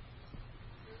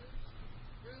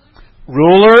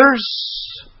 Rulers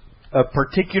of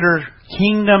particular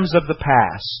kingdoms of the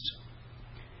past.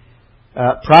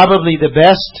 Probably the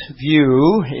best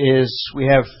view is we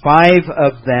have 5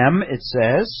 of them, it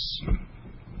says.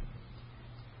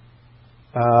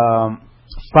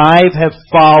 5 have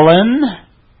fallen.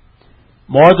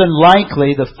 More than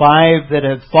likely, the 5 that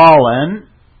have fallen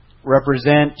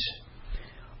represent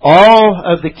all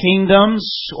of the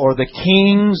kingdoms or the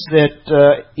kings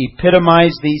that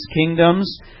epitomize these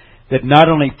kingdoms that not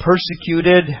only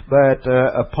persecuted but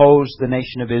opposed the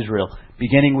nation of Israel,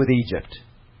 beginning with Egypt.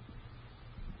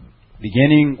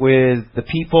 Beginning with the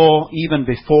people even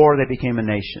before they became a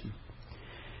nation.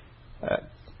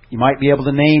 You might be able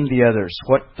to name the others.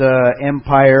 What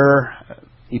empire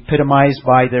epitomized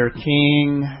by their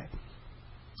king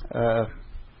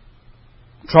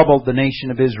troubled the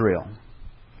nation of Israel?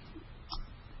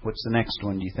 What's the next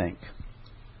one, do you think?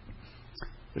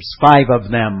 There's 5 of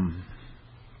them.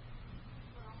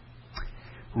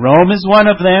 Rome is one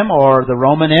of them, or the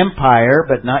Roman Empire,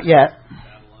 but not yet.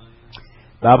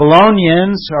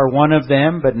 Babylonians are one of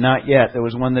them, but not yet. There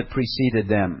was one that preceded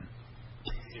them.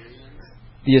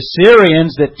 The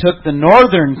Assyrians that took the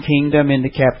northern kingdom into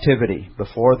captivity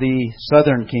before the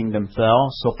southern kingdom fell,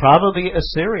 so probably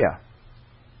Assyria.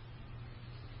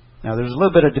 Now there's a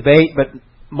little bit of debate, but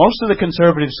most of the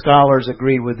conservative scholars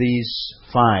agree with these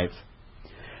 5.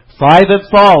 5 have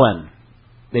fallen.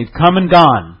 They've come and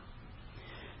gone.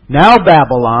 Now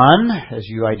Babylon, as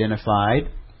you identified,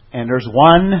 and there's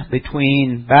one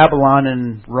between Babylon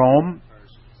and Rome,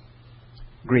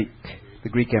 Greek, the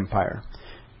Greek Empire.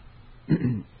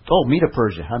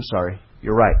 Medo-Persia, I'm sorry.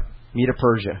 You're right.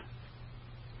 Medo-Persia.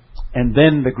 And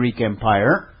then the Greek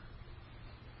Empire.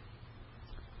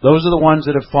 Those are the ones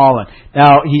that have fallen.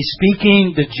 Now, he's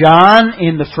speaking to John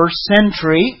in the 1st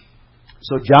century.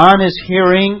 So John is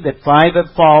hearing that 5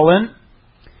 have fallen.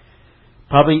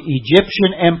 Probably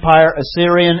Egyptian Empire,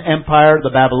 Assyrian Empire,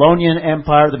 the Babylonian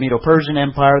Empire, the Medo-Persian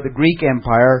Empire, the Greek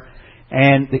Empire,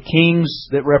 and the kings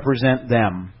that represent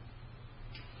them.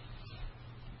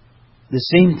 This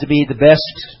seems to be the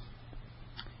best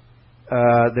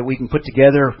that we can put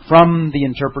together from the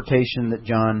interpretation that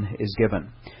John is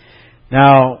given.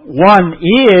 Now, 1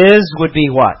 would be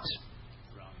what?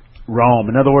 Rome.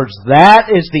 In other words, that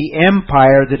is the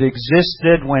empire that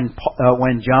existed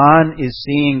when John is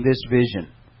seeing this vision.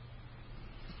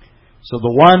 So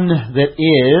the one that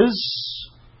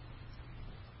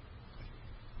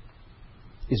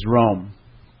is Rome.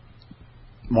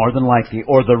 More than likely.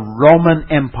 Or the Roman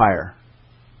Empire.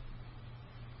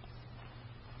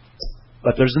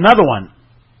 But there's another one.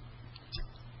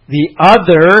 The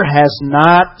other has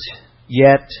not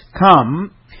yet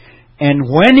come. And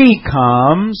when he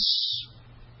comes,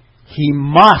 he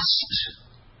must.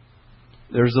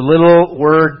 There's a little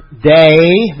word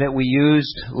day that we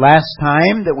used last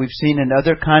time that we've seen in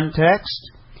other contexts.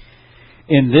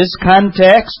 In this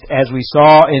context, as we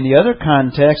saw in the other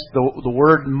context, the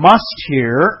word must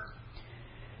here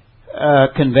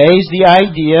conveys the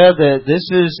idea that this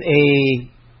is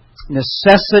a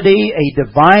necessity, a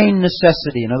divine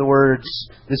necessity. In other words,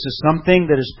 this is something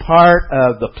that is part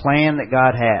of the plan that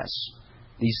God has.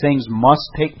 These things must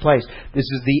take place. This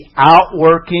is the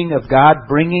outworking of God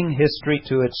bringing history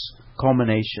to its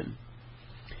culmination.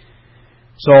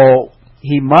 So,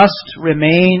 he must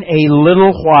remain a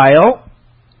little while.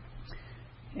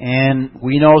 And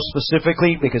we know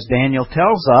specifically, because Daniel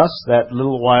tells us, that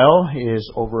little while is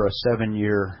over a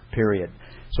 7-year period.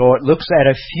 So it looks at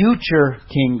a future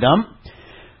kingdom.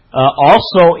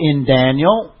 Also in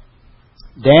Daniel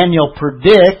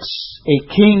predicts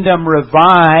a kingdom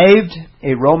revived,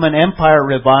 a Roman Empire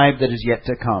revived that is yet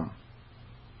to come.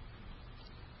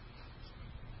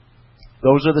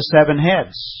 Those are the 7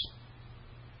 heads.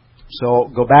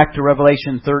 So go back to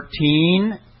Revelation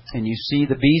 13 and you see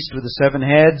the beast with the 7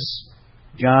 heads.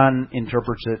 John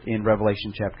interprets it in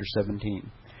Revelation chapter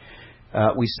 17.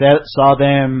 We saw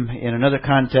them in another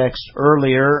context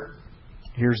earlier.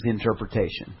 Here's the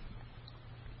interpretation.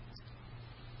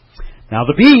 Now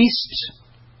the beast,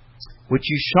 which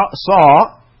you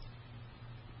saw,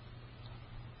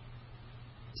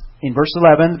 in verse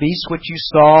 11, the beast which you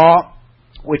saw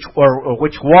which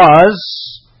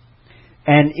was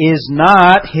and is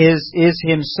not is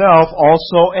himself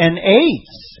also an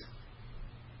eighth,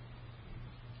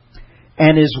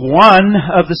 and is one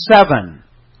of the seven.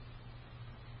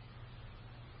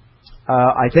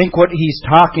 I think what he's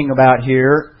talking about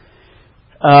here,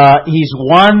 he's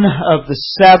one of the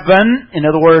seven. In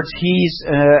other words, he's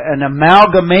an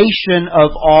amalgamation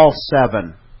of all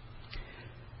seven.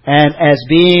 And as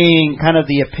being kind of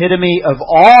the epitome of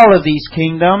all of these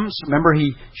kingdoms. Remember,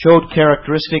 he showed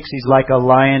characteristics. He's like a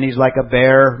lion, he's like a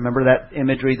bear. Remember that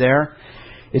imagery there?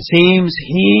 It seems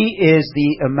he is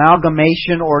the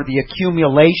amalgamation or the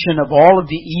accumulation of all of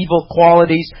the evil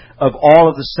qualities of all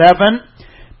of the seven.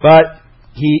 But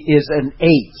he is an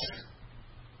eighth.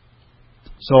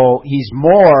 So he's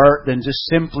more than just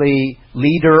simply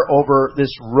leader over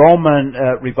this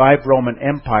revived Roman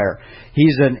Empire.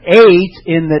 He's an eighth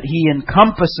in that he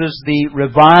encompasses the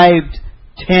revived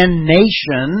 10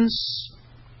 nations.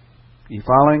 Are you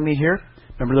following me here?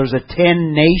 Remember, there's a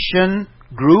 10-nation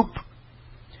group.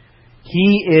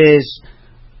 He is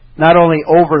not only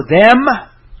over them,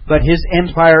 but his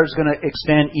empire is going to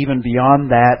extend even beyond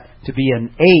that to be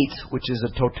an eighth, which is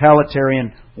a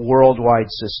totalitarian worldwide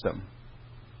system.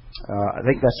 I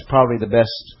think that's probably the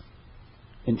best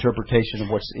interpretation of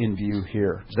what's in view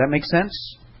here. Does that make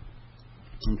sense?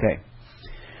 Okay.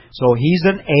 So he's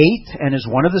an eighth and is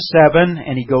one of the seven,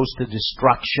 and he goes to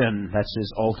destruction. That's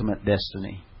his ultimate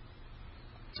destiny.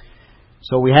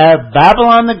 So we have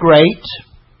Babylon the Great,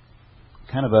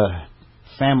 kind of a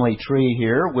family tree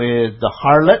here, with the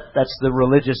harlot. That's the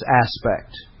religious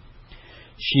aspect.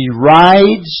 She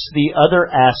rides the other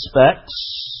aspects.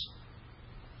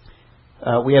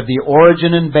 We have the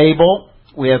origin in Babel.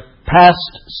 We have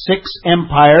past 6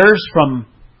 empires from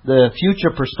the future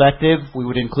perspective. We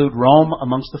would include Rome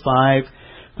amongst the 5.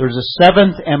 There's a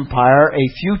 7th empire, a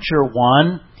future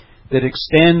one, that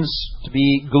extends to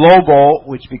be global,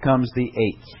 which becomes the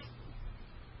 8th.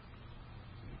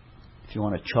 If you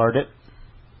want to chart it.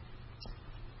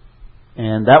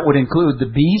 And that would include the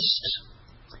beast.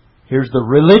 Here's the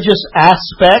religious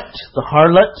aspect, the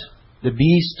harlot. The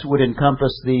beast would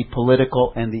encompass the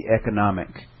political and the economic.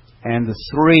 And the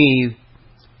 3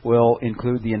 will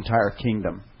include the entire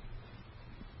kingdom.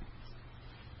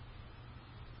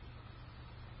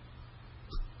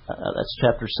 That's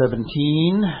chapter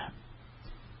 17.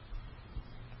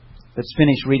 Let's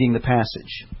finish reading the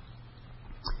passage.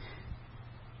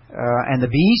 And the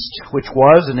beast, which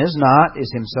was and is not,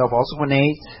 is himself also an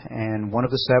eighth, and one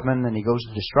of the 7, and he goes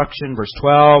to destruction. Verse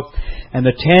 12. And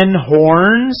the 10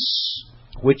 horns,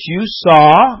 which you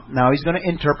saw, now he's going to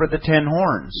interpret the 10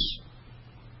 horns,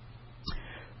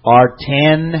 are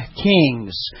 10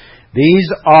 kings.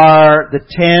 These are the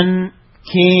 10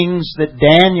 kings that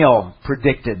Daniel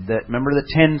predicted. That, remember the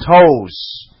 10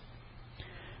 toes?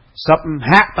 Something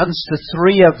happens to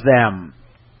 3 of them.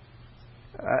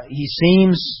 He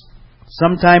seems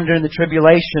sometime during the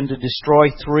tribulation to destroy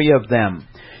 3 of them.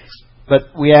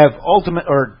 But we have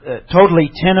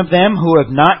totally 10 of them who have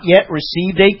not yet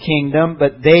received a kingdom,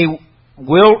 but they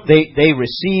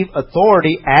receive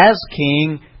authority as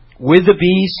king with the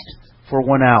beast for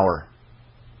 1 hour.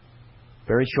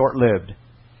 Very short-lived.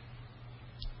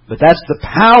 But that's the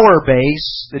power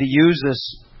base that he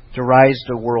uses to rise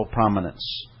to world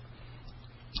prominence.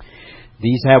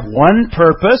 These have one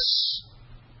purpose,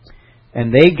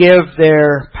 and they give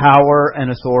their power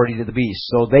and authority to the beast.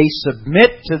 So they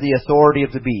submit to the authority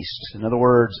of the beast. In other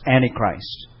words,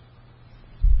 Antichrist.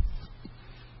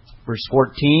 Verse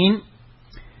 14.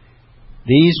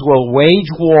 These will wage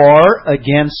war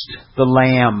against the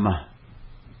Lamb.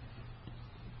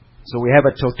 So we have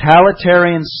a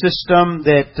totalitarian system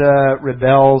that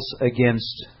rebels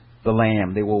against the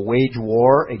Lamb. They will wage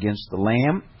war against the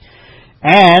Lamb.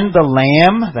 And the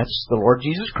Lamb, that's the Lord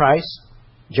Jesus Christ,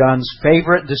 John's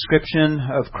favorite description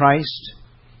of Christ.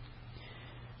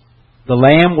 The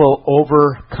Lamb will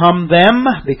overcome them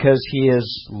because He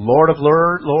is Lord of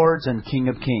Lords and King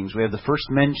of Kings. We have the first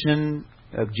mention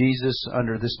of Jesus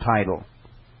under this title.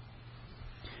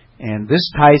 And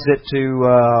this ties it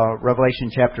to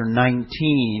Revelation chapter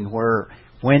 19, where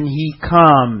when He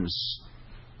comes,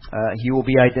 He will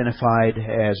be identified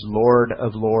as Lord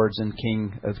of Lords and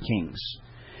King of Kings.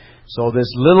 So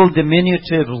this little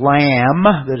diminutive lamb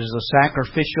that is a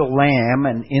sacrificial lamb,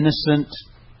 an innocent,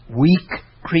 weak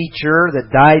creature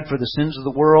that died for the sins of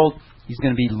the world, He's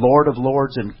going to be Lord of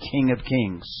Lords and King of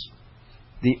Kings.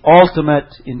 The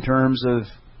ultimate in terms of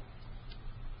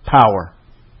power.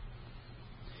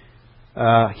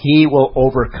 He will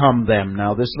overcome them.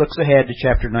 Now this looks ahead to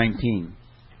chapter 19.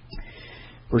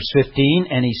 Verse 15,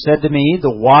 and he said to me,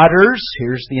 the waters,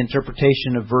 here's the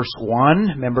interpretation of verse 1.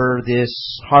 Remember this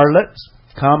harlot?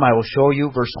 Come, I will show you,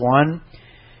 verse 1.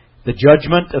 The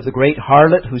judgment of the great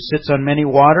harlot who sits on many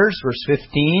waters. Verse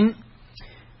 15,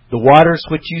 the waters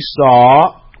which you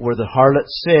saw where the harlot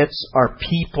sits are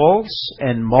peoples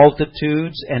and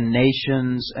multitudes and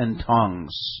nations and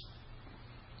tongues.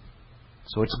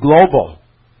 So it's global.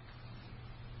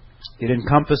 It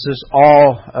encompasses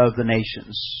all of the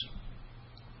nations.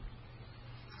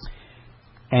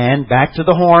 And back to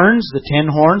the horns, the 10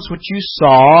 horns which you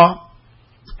saw,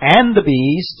 and the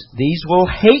beast, these will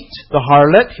hate the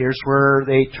harlot. Here's where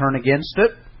they turn against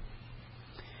it.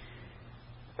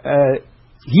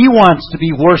 He wants to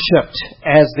be worshipped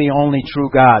as the only true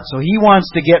God. So he wants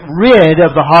to get rid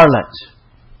of the harlot.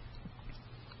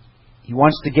 He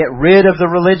wants to get rid of the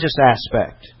religious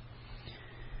aspect.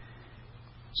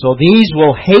 So these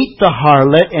will hate the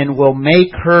harlot and will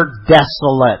make her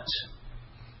desolate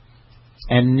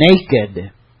and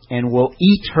naked, and will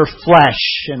eat her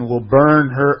flesh and will burn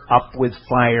her up with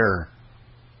fire.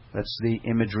 That's the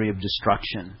imagery of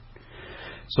destruction.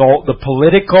 So the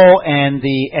political and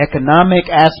the economic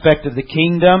aspect of the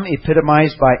kingdom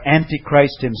epitomized by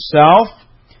Antichrist himself,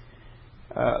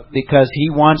 because he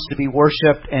wants to be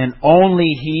worshipped and only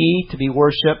he to be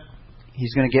worshipped.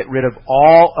 He's going to get rid of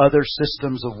all other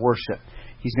systems of worship.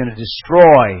 He's going to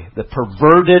destroy the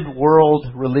perverted world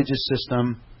religious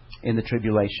system in the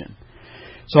tribulation.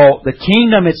 So the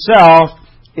kingdom itself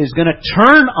is going to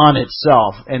turn on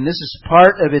itself, and this is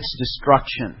part of its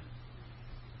destruction.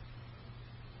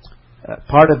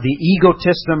 Part of the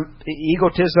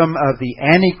egotism of the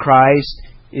Antichrist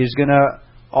is going to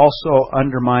also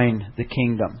undermine the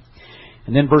kingdom.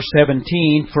 And then verse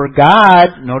 17, for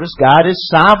God, notice God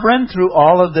is sovereign through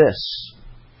all of this.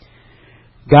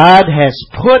 God has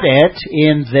put it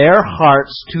in their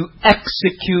hearts to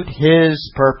execute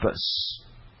His purpose.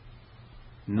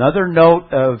 Another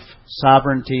note of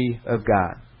sovereignty of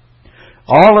God.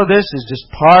 All of this is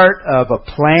just part of a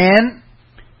plan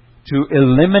to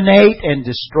eliminate and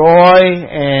destroy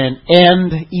and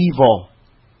end evil.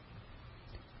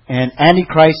 And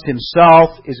Antichrist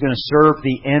himself is going to serve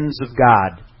the ends of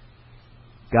God.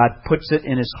 God puts it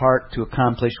in his heart to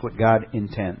accomplish what God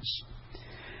intends.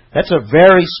 That's a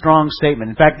very strong statement.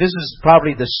 In fact, this is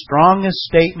probably the strongest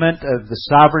statement of the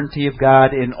sovereignty of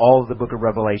God in all of the book of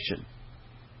Revelation.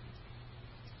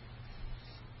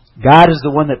 God is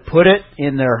the one that put it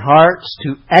in their hearts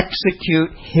to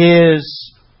execute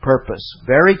His purpose.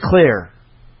 Very clear.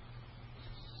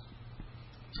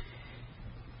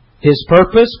 His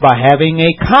purpose by having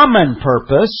a common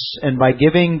purpose and by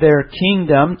giving their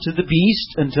kingdom to the beast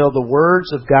until the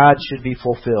words of God should be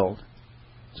fulfilled.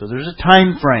 So there's a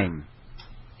time frame.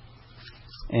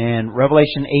 And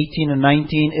Revelation 18 and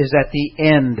 19 is at the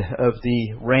end of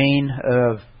the reign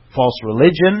of false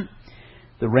religion,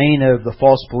 the reign of the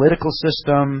false political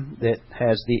system that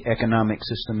has the economic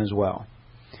system as well.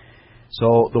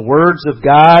 So the words of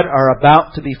God are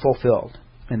about to be fulfilled.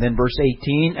 And then verse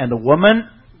 18, and the woman,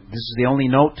 this is the only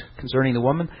note concerning the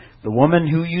woman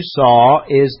who you saw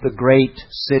is the great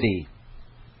city.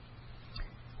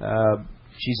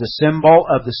 She's a symbol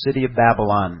of the city of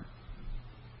Babylon,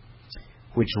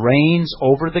 which reigns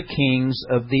over the kings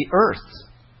of the earth.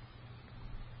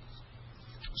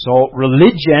 So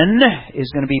religion is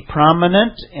going to be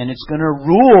prominent and it's going to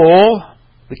rule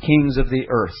the kings of the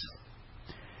earth.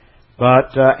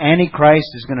 But Antichrist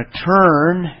is going to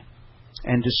turn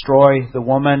and destroy the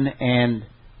woman, and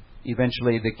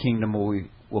eventually the kingdom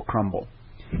will crumble.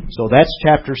 So that's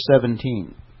chapter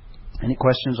 17. Any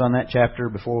questions on that chapter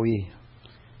before we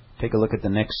take a look at the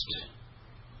next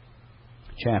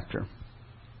chapter?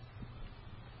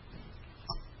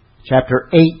 Chapter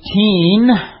 18,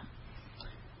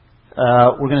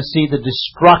 we're going to see the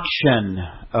destruction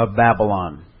of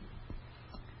Babylon.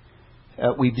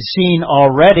 We've seen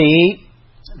already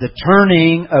the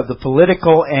turning of the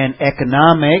political and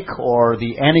economic, or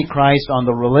the Antichrist on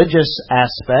the religious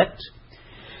aspect.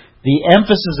 The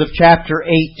emphasis of chapter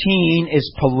 18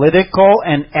 is political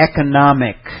and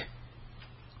economic.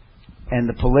 And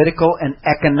the political and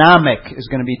economic is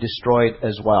going to be destroyed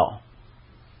as well.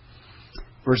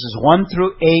 Verses 1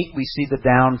 through 8, we see the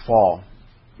downfall.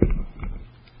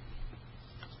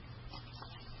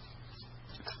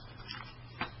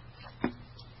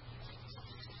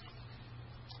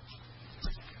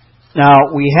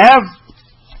 Now, we have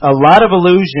a lot of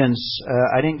allusions.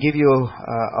 I didn't give you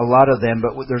a lot of them,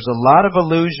 but there's a lot of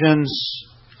allusions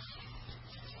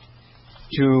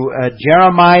to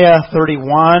Jeremiah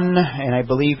 31 and I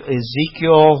believe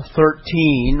Ezekiel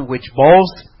 13, which both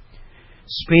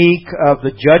speak of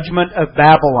the judgment of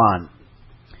Babylon.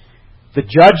 The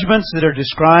judgments that are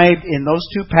described in those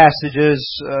two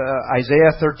passages,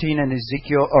 Isaiah 13 and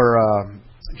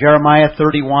Jeremiah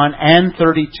 31 and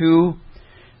 32,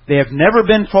 they have never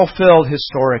been fulfilled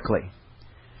historically,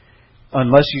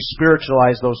 unless you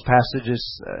spiritualize those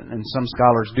passages, and some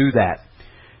scholars do that.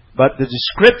 But the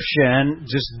description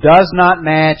just does not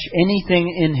match anything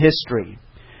in history.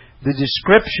 The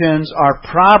descriptions are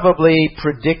probably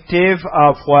predictive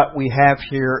of what we have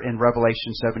here in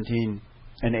Revelation 17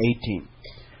 and 18.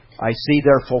 I see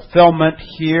their fulfillment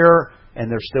here,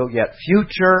 and they're still yet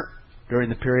future during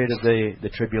the period of the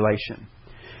tribulation.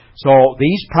 So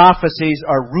these prophecies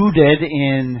are rooted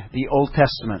in the Old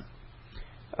Testament.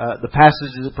 The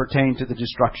passages that pertain to the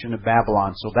destruction of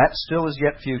Babylon. So that still is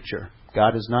yet future.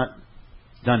 God has not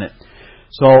done it.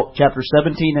 So chapter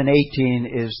 17 and 18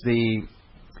 is the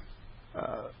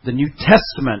New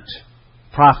Testament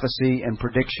prophecy and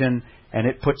prediction, and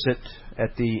it puts it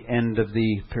at the end of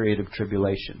the period of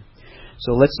tribulation.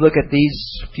 So let's look at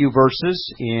these few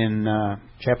verses in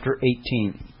chapter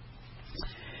 18.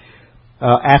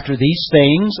 After these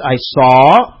things I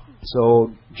saw,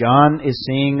 so John is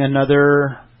seeing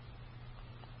another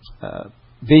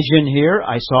vision here.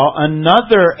 I saw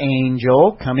another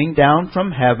angel coming down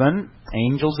from heaven.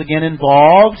 Angels again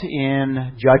involved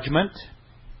in judgment.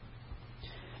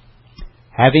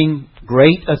 Having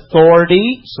great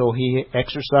authority, so he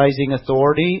exercising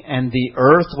authority, and the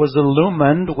earth was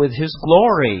illumined with his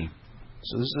glory.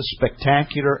 So this is a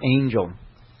spectacular angel.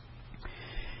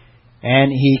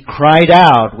 And he cried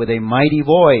out with a mighty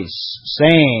voice,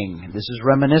 saying, this is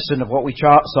reminiscent of what we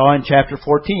saw in chapter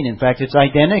 14. In fact, it's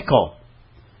identical.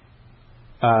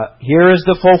 Here is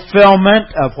the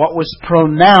fulfillment of what was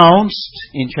pronounced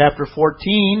in chapter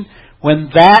 14 when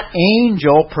that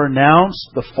angel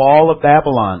pronounced the fall of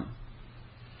Babylon.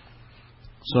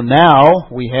 So now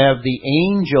we have the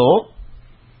angel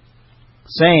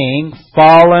saying,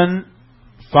 fallen,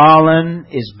 fallen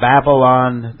is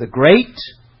Babylon the Great.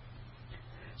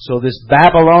 So this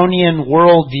Babylonian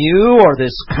worldview, or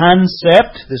this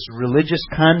concept, this religious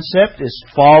concept, is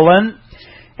fallen,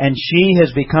 and she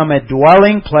has become a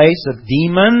dwelling place of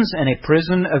demons and a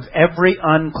prison of every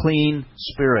unclean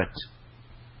spirit.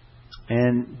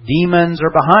 And demons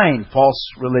are behind false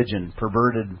religion,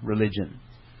 perverted religion.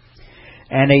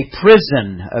 And a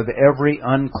prison of every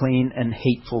unclean and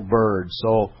hateful bird.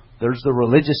 So there's the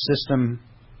religious system,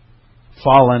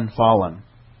 fallen, fallen.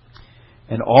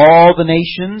 And all the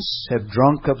nations have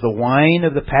drunk of the wine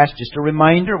of the passion. Just a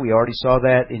reminder, we already saw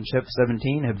that in chapter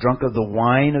 17. Have drunk of the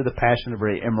wine of the passion of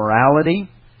immorality.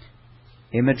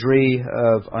 Imagery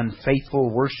of unfaithful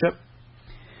worship.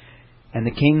 And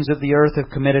the kings of the earth have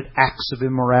committed acts of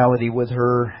immorality with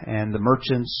her. And the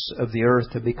merchants of the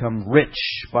earth have become rich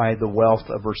by the wealth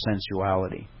of her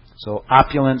sensuality. So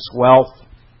opulence, wealth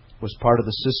was part of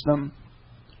the system.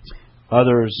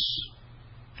 Others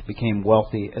became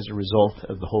wealthy as a result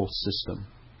of the whole system.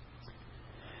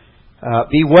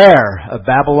 Beware of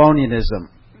Babylonianism.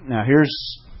 Now here's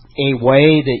a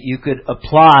way that you could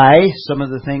apply some of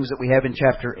the things that we have in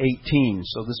chapter 18.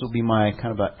 So this will be my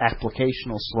kind of an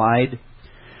applicational slide.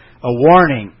 A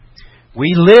warning.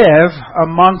 We live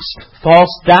amongst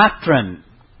false doctrine.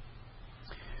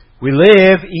 We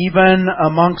live even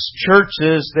amongst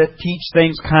churches that teach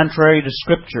things contrary to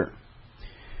Scripture.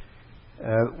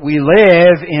 We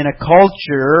live in a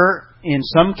culture, in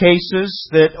some cases,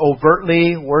 that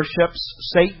overtly worships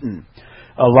Satan.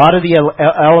 A lot of the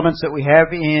elements that we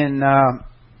have in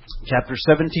chapter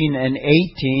 17 and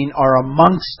 18 are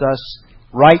amongst us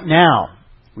right now.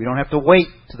 We don't have to wait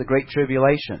to the Great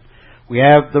Tribulation. We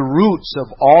have the roots of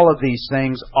all of these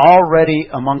things already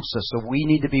amongst us. So we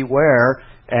need to beware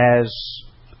as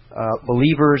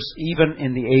believers, even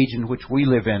in the age in which we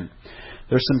live in.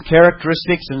 There's some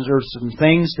characteristics and there's some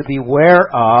things to be aware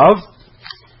of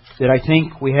that I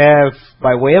think we have,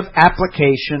 by way of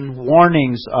application,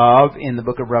 warnings of in the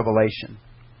book of Revelation,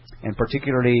 and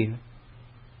particularly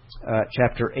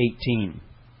chapter 18.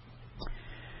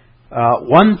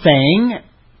 One thing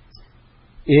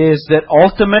is that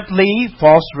ultimately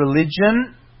false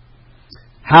religion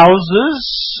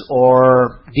houses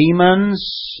or demons,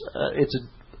 it's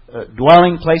a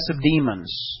dwelling place of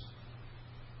demons.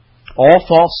 All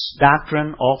false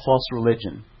doctrine, all false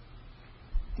religion.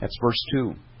 That's verse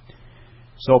 2.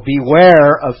 So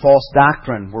beware of false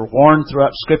doctrine. We're warned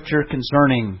throughout Scripture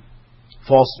concerning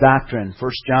false doctrine.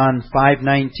 1 John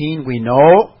 5:19, we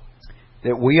know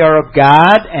that we are of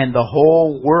God and the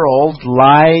whole world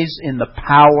lies in the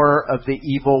power of the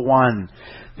evil one.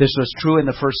 This was true in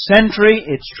the first century.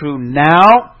 It's true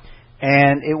now.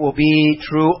 and it will be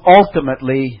true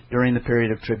ultimately during the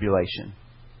period of tribulation.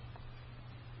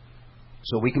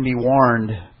 So we can be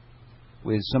warned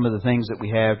with some of the things that we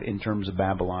have in terms of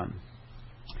Babylon.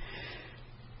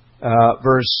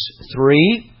 Verse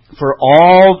 3, for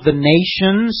all the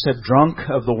nations have drunk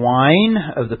of the wine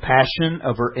of the passion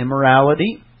of her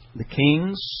immorality. The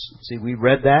kings, see, we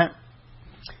read that.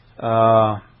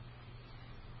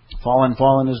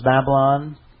 Fallen is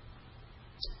Babylon.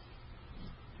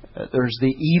 There's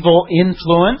the evil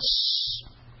influence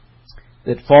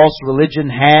that false religion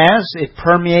has. It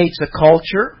permeates a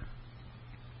culture.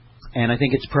 And I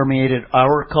think it's permeated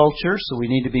our culture, so we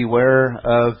need to be aware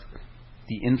of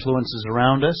the influences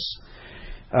around us.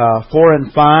 4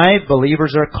 and 5,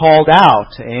 believers are called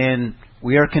out, and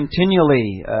we are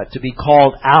continually to be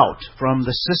called out from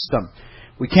the system.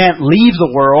 We can't leave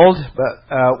the world,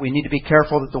 but we need to be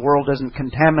careful that the world doesn't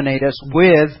contaminate us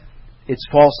with its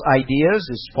false ideas,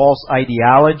 its false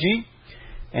ideology,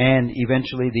 and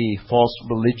eventually the false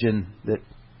religion that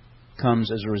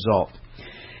comes as a result.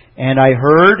 And I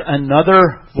heard another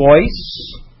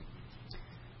voice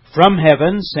from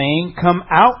heaven saying, come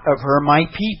out of her, my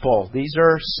people. These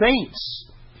are saints.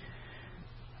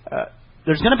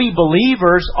 There's going to be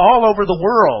believers all over the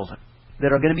world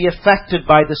that are going to be affected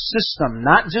by the system.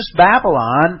 Not just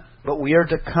Babylon, but we are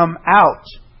to come out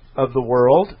of the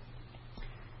world.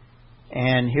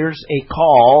 And here's a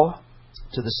call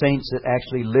to the saints that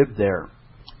actually live there.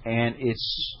 And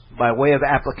it's, by way of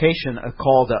application, a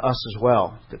call to us as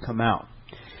well to come out.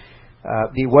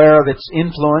 Beware of its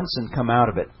influence and come out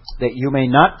of it, that you may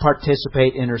not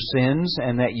participate in her sins,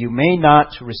 and that you may not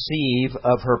receive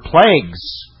of her plagues.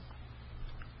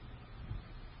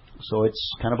 So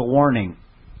it's kind of a warning.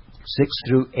 6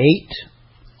 through 8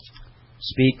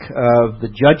 speak of the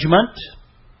judgment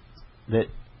that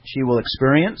she will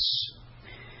experience.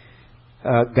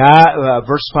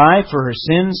 Verse 5, for her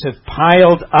sins have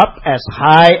piled up as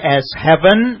high as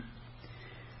heaven.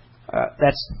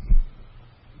 That's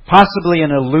possibly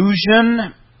an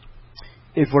illusion.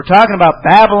 If we're talking about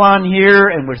Babylon here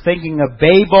and we're thinking of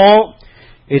Babel,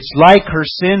 it's like her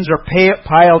sins are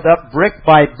piled up brick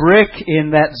by brick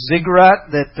in that ziggurat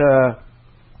that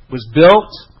was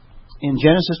built in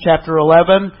Genesis chapter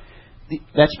 11.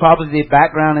 That's probably the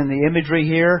background and the imagery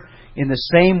here. In the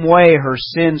same way, her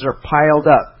sins are piled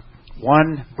up,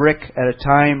 one brick at a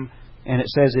time, and it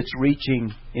says it's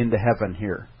reaching into heaven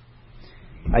here.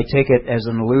 I take it as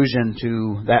an allusion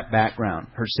to that background.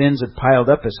 Her sins have piled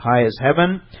up as high as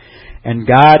heaven, and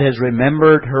God has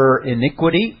remembered her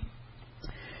iniquity.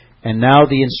 And now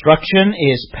the instruction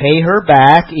is pay her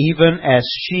back even as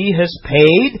she has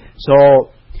paid.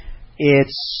 So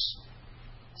it's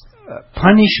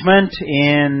punishment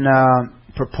in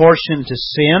proportion to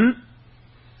sin.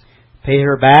 Pay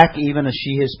her back even as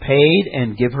she has paid,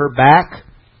 and give her back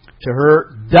to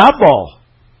her double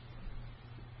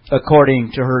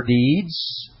according to her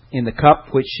deeds in the cup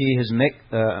which she has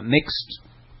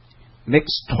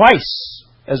mixed twice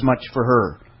as much for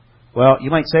her. Well, you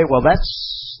might say, well,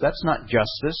 that's not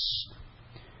justice.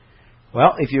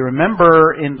 Well, if you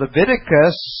remember in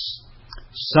Leviticus,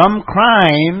 some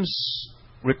crimes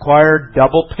required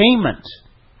double payment.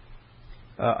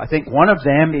 I think one of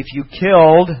them, if you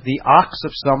killed the ox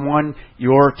of someone,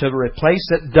 you're to replace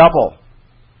it double.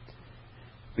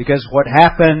 Because what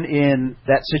happened in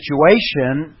that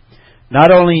situation,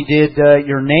 not only did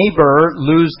your neighbor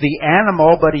lose the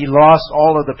animal, but he lost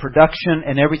all of the production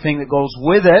and everything that goes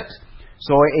with it.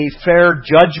 So a fair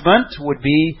judgment would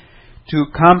be to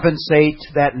compensate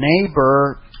that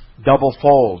neighbor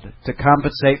double-fold, to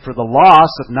compensate for the loss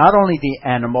of not only the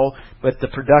animal, but the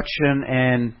production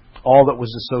and all that was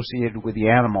associated with the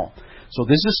animal. So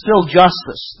this is still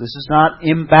justice. This is not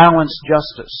imbalanced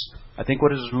justice. I think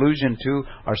what it is allusion to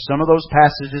are some of those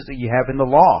passages that you have in the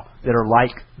law that are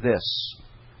like this.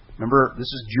 Remember,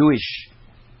 this is Jewish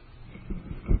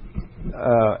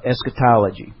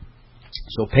eschatology.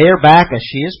 So pay her back as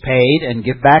she is paid, and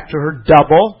give back to her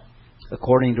double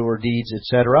according to her deeds,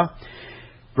 etc.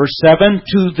 Verse 7,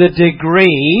 to the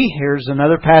degree, here's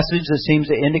another passage that seems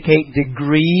to indicate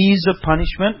degrees of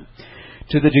punishment.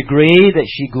 To the degree that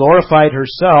she glorified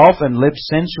herself and lived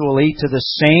sensually, to the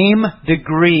same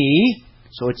degree,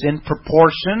 so it's in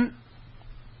proportion,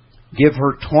 give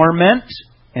her torment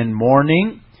and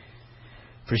mourning.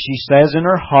 For she says in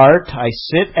her heart, I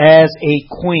sit as a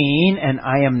queen, and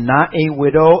I am not a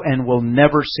widow, and will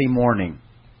never see mourning.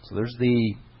 So there's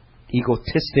the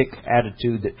egotistic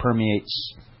attitude that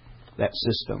permeates that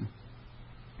system.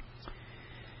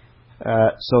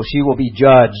 So she will be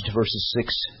judged, verses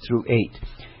 6 through 8.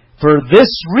 For this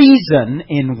reason,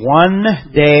 in one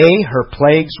day her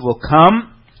plagues will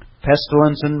come,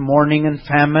 pestilence and mourning and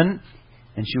famine,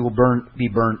 and she will be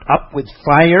burnt up with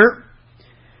fire.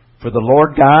 For the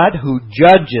Lord God who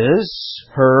judges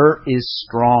her is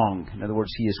strong. In other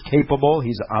words, He is capable.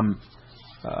 He's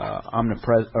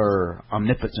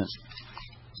omnipotent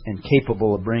and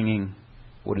capable of bringing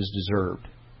what is deserved.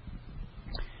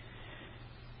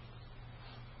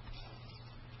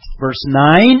 Verse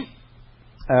 9.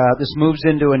 This moves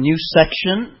into a new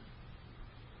section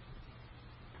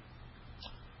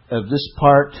of this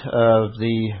part of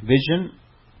the vision.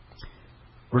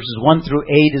 Verses 1 through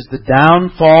 8 is the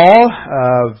downfall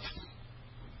of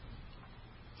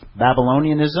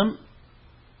Babylonianism.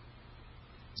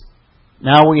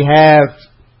 Now we have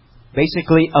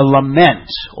basically a lament,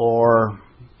 or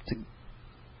to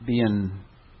be in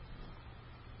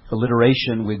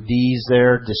alliteration with D's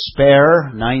there,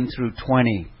 despair, 9 through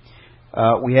 20.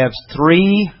 We have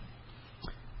three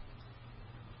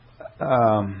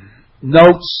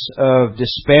notes of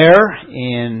despair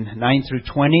in 9 through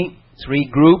 20. Three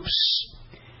groups.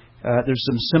 There's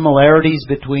some similarities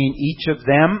between each of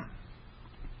them.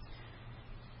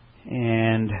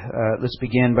 And let's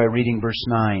begin by reading verse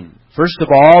 9. First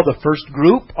of all, the first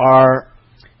group are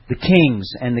the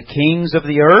kings. And the kings of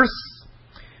the earth,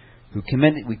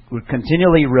 we're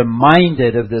continually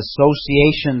reminded of the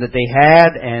association that they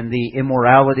had and the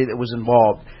immorality that was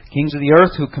involved. Kings of the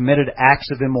earth who committed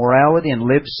acts of immorality and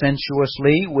lived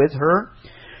sensuously with her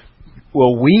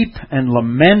will weep and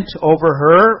lament over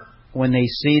her when they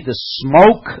see the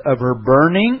smoke of her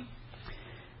burning,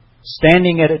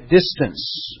 standing at a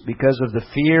distance because of the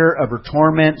fear of her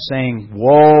torment, saying,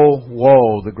 "Woe,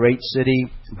 woe, the great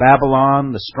city,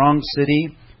 Babylon, the strong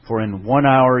city, for in 1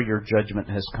 hour your judgment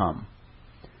has come."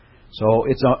 So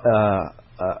it's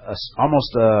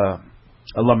almost a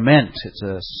lament.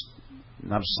 It's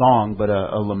not a song, but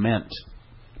a lament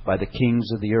by the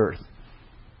kings of the earth.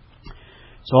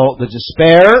 So the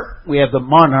despair, we have the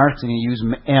monarchs, and you use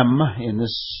M in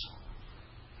this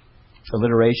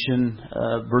alliteration,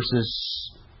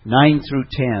 verses 9 through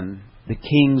 10. The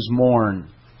kings mourn.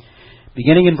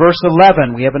 Beginning in verse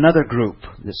 11, we have another group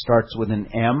that starts with an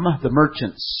M, the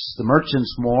merchants. The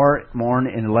merchants mourn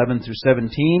in 11 through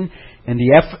 17, and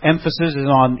the emphasis is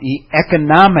on the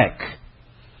economic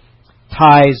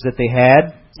ties that they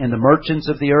had. And the merchants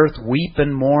of the earth weep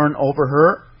and mourn over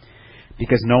her,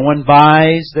 because no one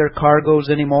buys their cargoes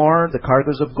anymore, the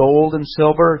cargoes of gold and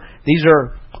silver. These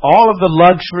are all of the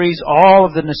luxuries, all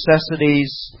of the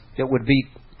necessities that would be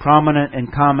prominent and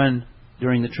common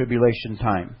during the tribulation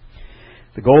time.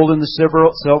 The gold and the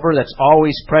silver, that's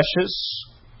always precious.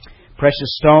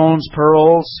 Precious stones,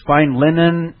 pearls, fine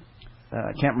linen.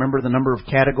 I can't remember the number of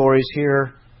categories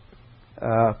here.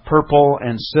 Purple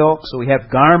and silk. So we have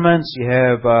garments, you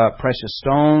have precious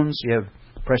stones, you have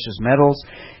precious metals.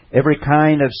 Every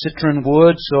kind of citron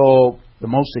wood, so the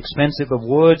most expensive of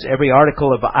woods. Every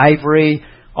article of ivory.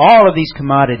 All of these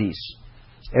commodities.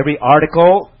 Every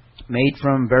article made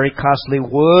from very costly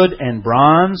wood and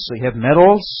bronze. So you have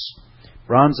metals.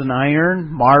 Bronze and iron,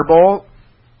 marble,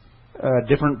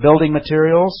 different building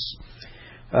materials,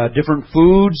 different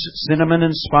foods, cinnamon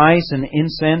and spice and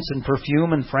incense and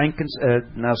perfume and frankincense.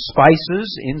 Now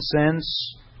spices,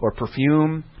 incense or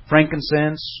perfume,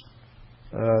 frankincense,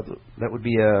 that would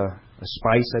be a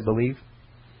spice, I believe.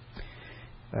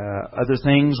 Other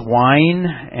things, wine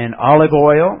and olive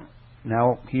oil.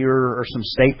 Now here are some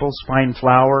staples, fine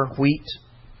flour, wheat,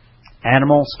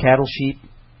 animals, cattle, sheep.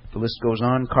 The list goes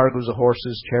on. Cargoes of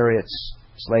horses, chariots,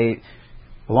 slaves.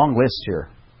 A long list here.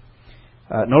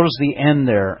 Notice the end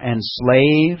there. And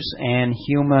slaves and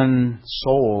human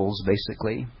souls,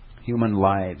 basically. Human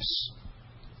lives.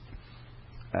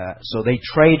 So they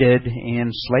traded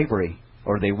in slavery.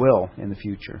 Or they will in the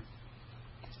future.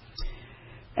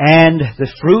 And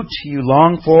the fruit you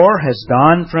long for has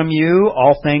gone from you.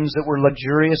 All things that were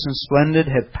luxurious and splendid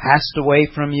have passed away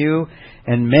from you,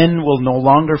 and men will no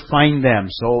longer find them.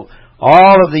 So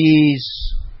all of these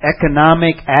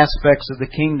economic aspects of the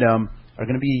kingdom are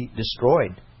going to be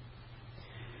destroyed.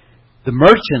 The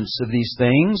merchants of these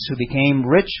things who became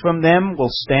rich from them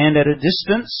will stand at a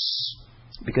distance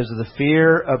because of the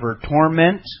fear of her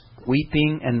torment,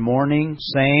 weeping and mourning,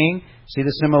 saying, see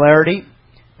the similarity?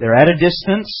 They're at a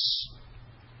distance.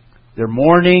 They're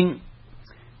mourning.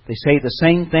 They say the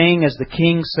same thing as the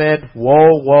king said,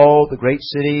 "Woe, woe, the great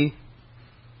city.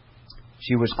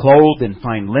 She was clothed in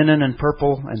fine linen and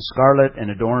purple and scarlet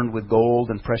and adorned with gold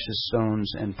and precious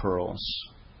stones and pearls."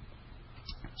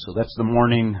 So that's the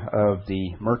mourning of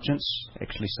the merchants.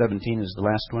 Actually, 17 is the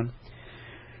last one.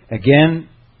 Again,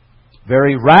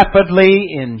 Very rapidly,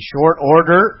 in short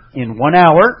order, in 1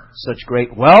 hour, such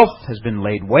great wealth has been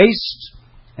laid waste,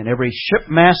 and every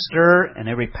shipmaster and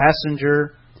every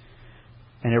passenger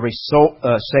and every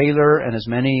sailor and as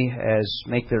many as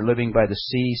make their living by the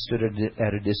sea stood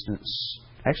at a distance.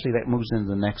 Actually, that moves into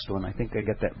the next one. I think I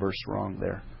got that verse wrong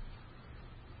there.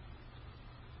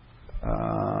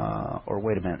 Or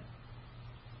wait a minute.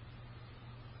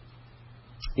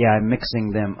 Yeah, I'm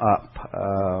mixing them up.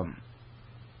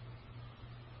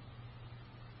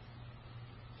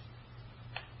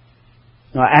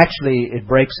 No, actually, it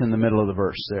breaks in the middle of the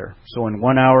verse there. So in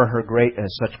 1 hour,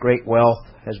 such great wealth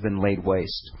has been laid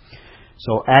waste.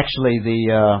 So actually,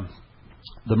 the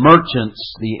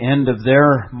merchants, the end of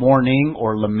their mourning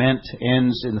or lament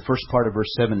ends in the first part of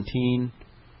verse 17.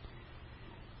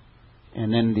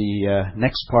 And then the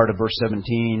next part of verse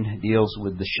 17 deals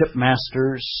with the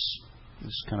shipmasters.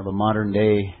 It's kind of a modern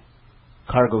day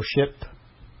cargo ship.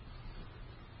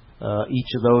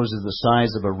 Each of those is the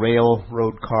size of a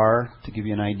railroad car, to give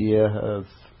you an idea of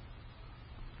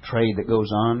trade that goes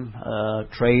on.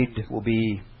 Trade will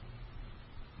be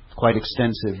quite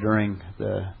extensive during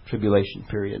the tribulation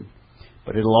period,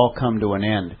 but it'll all come to an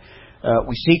end.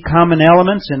 We see common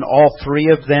elements in all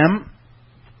three of them.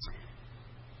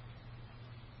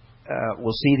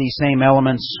 We'll see these same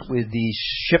elements with the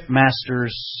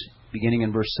shipmasters beginning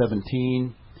in verse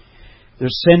 17.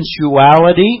 There's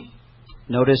sensuality.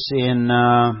 Notice in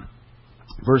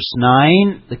verse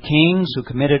 9, the kings who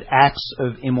committed acts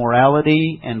of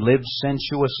immorality and lived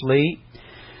sensuously.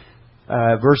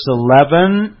 Verse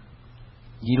 11,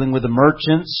 dealing with the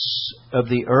merchants of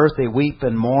the earth, they weep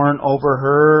and mourn over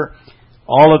her.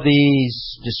 All of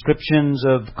these descriptions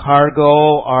of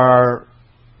cargo are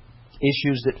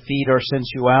issues that feed our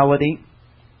sensuality.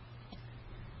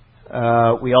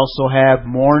 We also have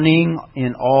mourning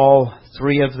in all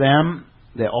three of them.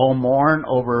 They all mourn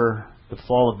over the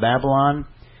fall of Babylon.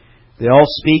 They all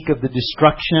speak of the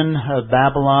destruction of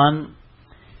Babylon.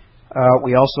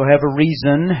 We also have a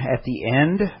reason at the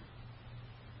end.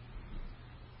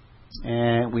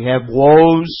 And we have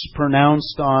woes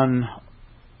pronounced on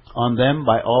them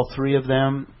by all three of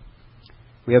them.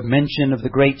 We have mention of the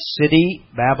great city,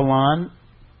 Babylon.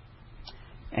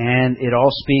 And it all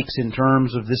speaks in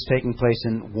terms of this taking place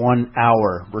in 1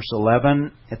 hour. Verse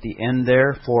 11 at the end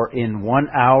there, for in 1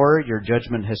 hour your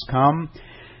judgment has come.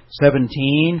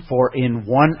 17, for in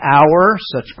 1 hour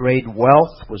such great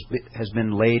wealth has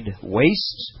been laid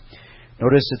waste.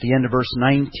 Notice at the end of verse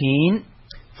 19,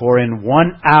 for in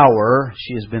 1 hour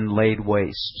she has been laid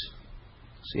waste.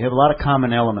 So you have a lot of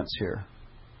common elements here.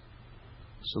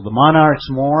 So the monarchs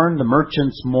mourn, the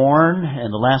merchants mourn,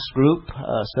 and the last group,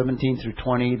 17 through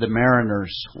 20, the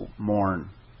mariners mourn.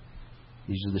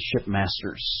 These are the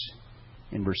shipmasters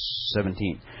in verse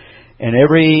 17. And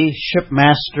every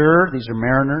shipmaster, these are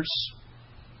mariners,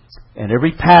 and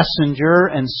every passenger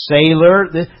and sailor,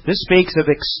 this speaks of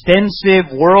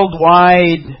extensive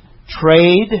worldwide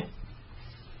trade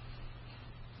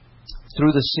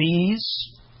through the seas.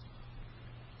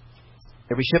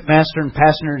 Every shipmaster and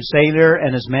passenger and sailor,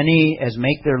 and as many as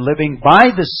make their living by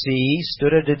the sea,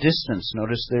 stood at a distance.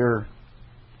 Notice their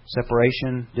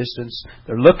separation, distance.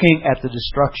 They're looking at the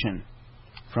destruction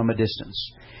from a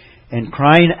distance. And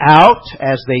crying out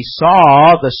as they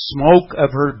saw the smoke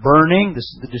of her burning, this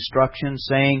is the destruction,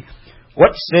 saying,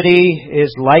 what city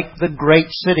is like the great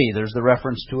city? There's the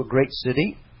reference to a great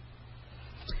city.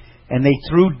 And they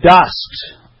threw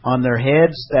dust on their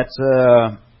heads. That's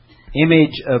a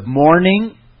image of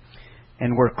mourning,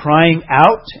 and were crying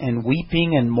out and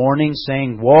weeping and mourning,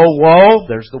 saying, woe, woe.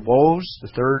 There's the woes, the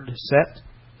third set.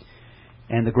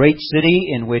 And the great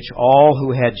city in which all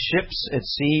who had ships at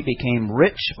sea became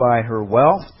rich by her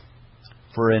wealth,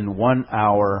 for in 1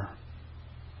 hour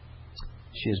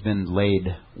she has been laid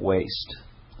waste.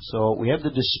 So we have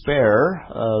the despair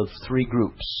of three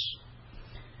groups.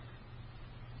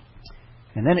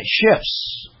 And then it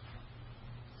shifts.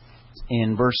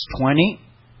 In verse 20,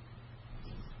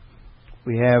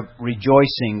 we have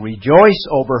rejoicing. Rejoice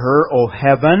over her, O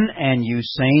heaven, and you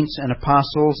saints and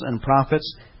apostles and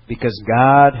prophets, because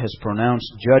God has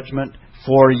pronounced judgment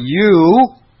for you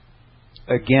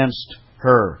against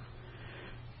her.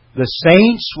 The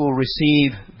saints will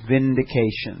receive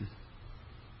vindication.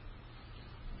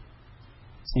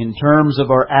 In terms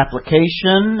of our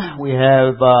application, we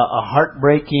have a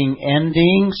heartbreaking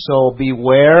ending, so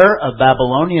beware of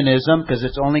Babylonianism, because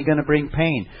it's only going to bring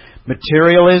pain.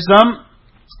 Materialism,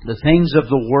 the things of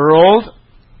the world,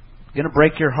 going to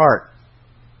break your heart.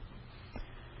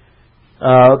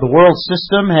 The world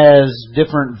system has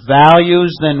different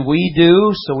values than we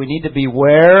do, so we need to be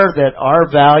aware that our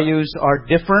values are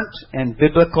different and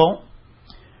biblical.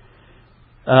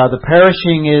 The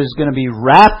perishing is going to be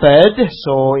rapid,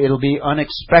 so it'll be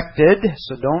unexpected,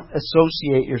 so don't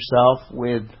associate yourself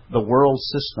with the world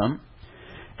system.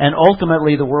 And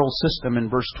ultimately, the world system in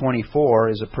verse 24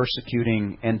 is a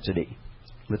persecuting entity.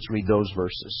 Let's read those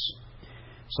verses.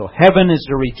 So heaven is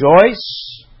to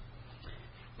rejoice.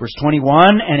 Verse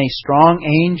 21, and a strong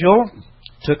angel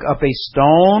took up a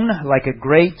stone like a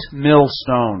great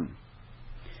millstone.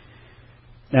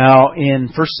 Now, in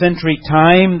first century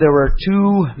time, there were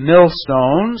two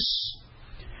millstones.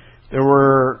 There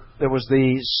was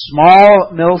the small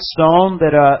millstone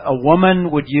that a woman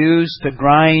would use to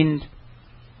grind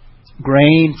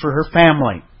grain for her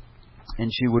family.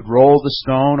 And she would roll the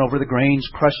stone over the grains,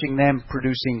 crushing them,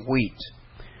 producing wheat.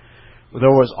 There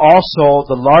was also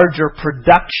the larger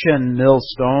production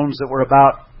millstones that were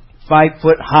about 5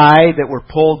 foot high, that were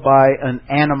pulled by an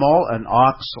animal, an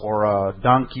ox or a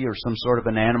donkey or some sort of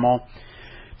an animal,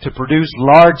 to produce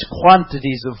large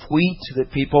quantities of wheat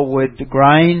that people would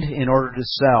grind in order to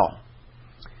sell.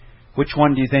 Which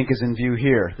one do you think is in view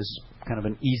here? This is kind of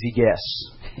an easy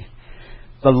guess.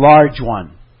 The large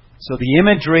one. So the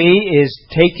imagery is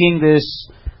taking this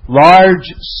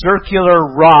large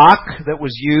circular rock that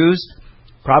was used,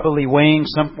 probably weighing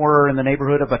somewhere in the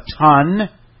neighborhood of a ton,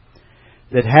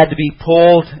 that had to be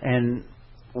pulled and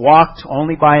walked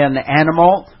only by an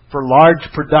animal for large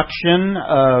production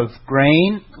of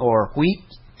grain or wheat,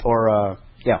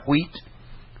 wheat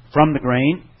from the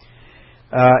grain.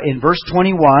 In verse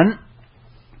 21,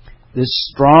 this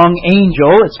strong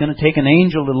angel, it's going to take an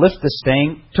angel to lift this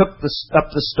thing, took up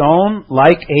the stone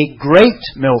like a great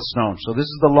millstone. So this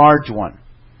is the large one.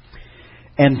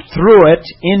 And threw it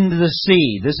into the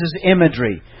sea. This is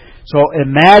imagery. So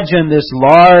imagine this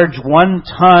large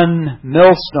 1-ton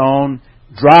millstone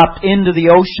dropped into the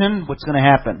ocean. What's going to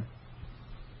happen?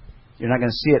 You're not going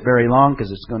to see it very long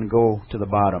because it's going to go to the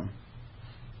bottom.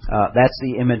 That's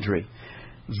the imagery.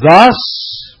 Thus,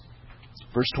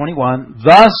 verse 21,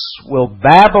 thus will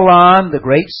Babylon, the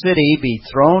great city, be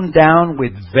thrown down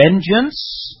with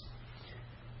vengeance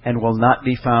and will not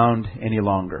be found any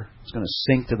longer. It's going to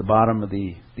sink to the bottom of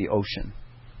the ocean.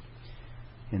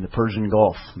 In the Persian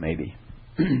Gulf, maybe.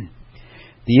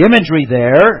 The imagery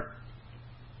there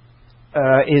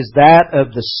is that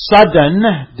of the sudden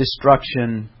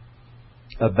destruction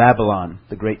of Babylon,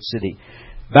 the great city.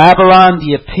 Babylon,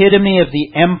 the epitome of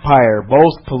the empire,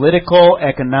 both political,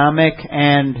 economic,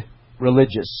 and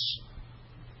religious.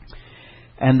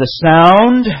 And the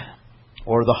sound,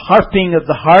 or the harping of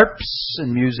the harps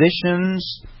and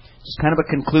musicians, is kind of a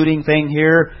concluding thing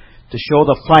here to show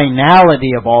the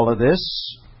finality of all of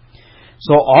this.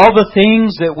 So all the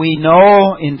things that we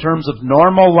know in terms of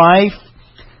normal life,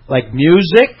 like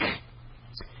music,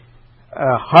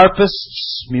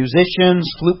 harpists, musicians,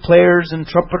 flute players, and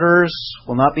trumpeters,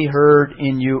 will not be heard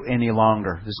in you any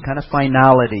longer. This kind of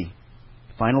finality,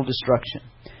 final destruction.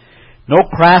 No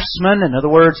craftsmen, in other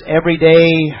words,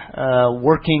 everyday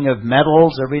working of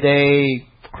metals, everyday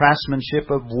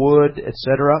craftsmanship of wood,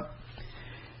 etc.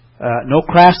 No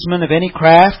craftsman of any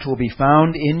craft will be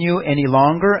found in you any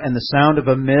longer, and the sound of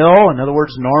a mill, in other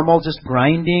words, normal, just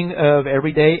grinding of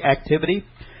everyday activity,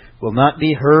 will not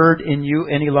be heard in you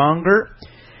any longer.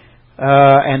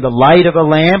 And the light of a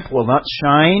lamp will not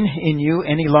shine in you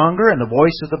any longer, and the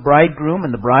voice of the bridegroom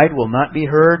and the bride will not be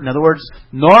heard. In other words,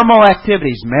 normal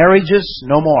activities, marriages,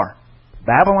 no more.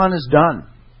 Babylon is done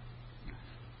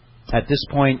at this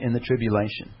point in the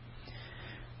tribulation.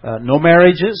 No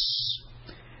marriages.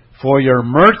 For your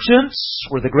merchants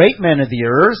were the great men of the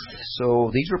earth.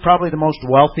 So these were probably the most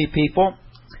wealthy people,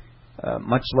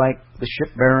 much like the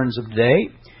ship barons of today,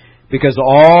 because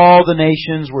all the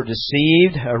nations were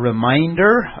deceived. A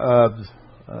reminder of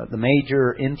the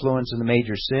major influence and the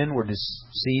major sin, were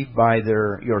deceived by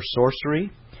your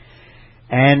sorcery.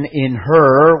 And in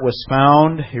her was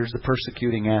found, here's the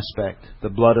persecuting aspect, the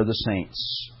blood of the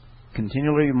saints,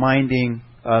 continually reminding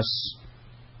us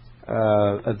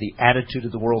of the attitude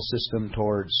of the world system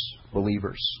towards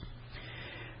believers.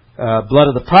 Blood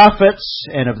of the prophets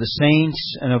and of the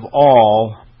saints and of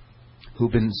all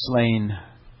who've been slain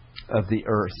of the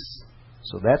earth.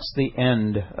 So that's the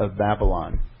end of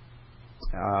Babylon.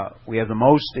 We have the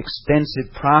most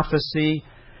extensive prophecy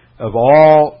of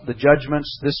all the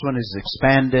judgments. This one is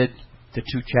expanded to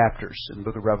 2 chapters in the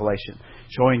book of Revelation,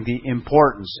 showing the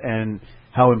importance and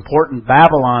how important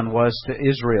Babylon was to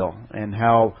Israel, and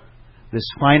how this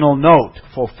final note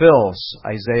fulfills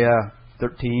Isaiah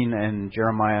 13 and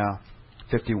Jeremiah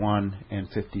 51 and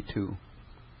 52.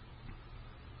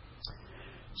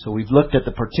 So we've looked at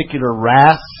the particular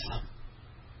wrath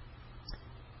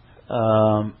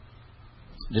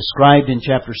described in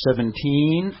chapter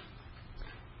 17.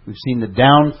 We've seen the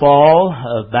downfall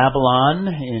of Babylon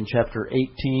in chapter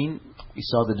 18. We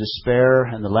saw the despair,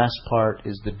 and the last part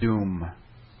is the doom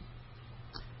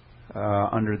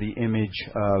under the image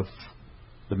of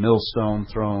the millstone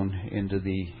thrown into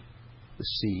the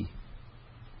sea.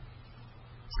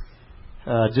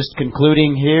 Just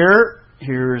concluding here,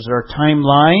 here's our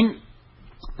timeline.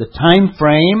 The time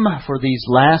frame for these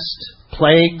last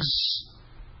plagues.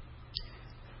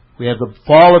 We have the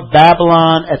fall of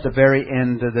Babylon at the very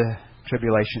end of the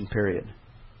tribulation period.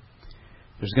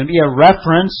 There's going to be a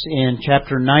reference in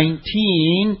chapter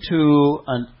 19 to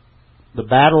the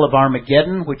Battle of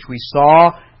Armageddon, which we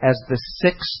saw as the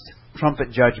sixth trumpet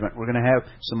judgment. We're going to have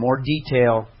some more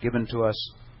detail given to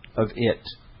us of it.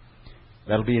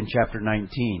 That'll be in chapter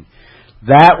 19.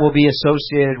 That will be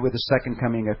associated with the second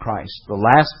coming of Christ. The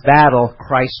last battle,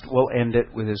 Christ will end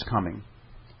it with His coming.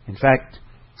 In fact,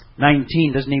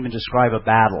 19 doesn't even describe a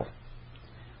battle.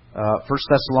 1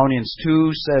 Thessalonians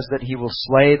 2 says that He will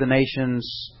slay the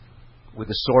nations with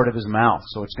the sword of His mouth.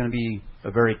 So it's going to be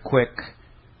a very quick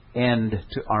end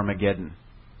to Armageddon.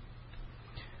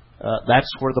 That's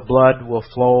where the blood will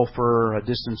flow for a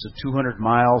distance of 200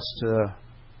 miles to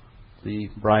the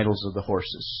bridles of the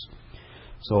horses.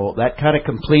 So that kind of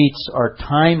completes our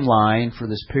timeline for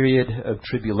this period of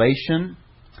tribulation.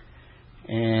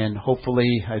 And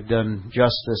hopefully I've done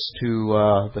justice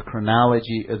to the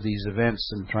chronology of these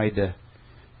events and tried to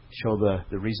show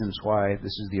the reasons why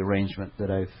this is the arrangement that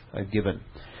I've given.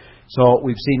 So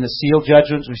we've seen the seal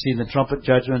judgments, we've seen the trumpet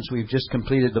judgments, we've just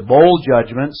completed the bowl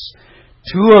judgments.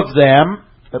 Two of the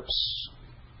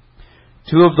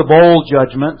bowl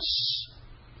judgments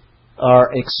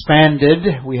are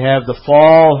expanded. We have the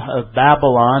fall of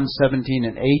Babylon, 17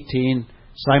 and 18,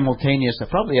 simultaneous. I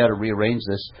probably ought to rearrange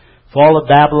this. Fall of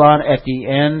Babylon at the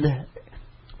end.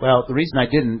 Well, the reason I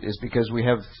didn't is because we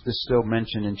have this still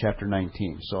mentioned in chapter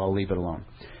 19, so I'll leave it alone.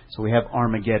 So we have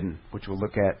Armageddon, which we'll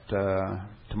look at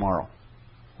tomorrow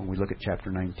when we look at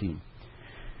chapter 19.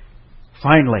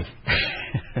 Finally,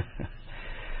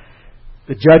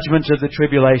 the judgments of the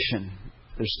tribulation.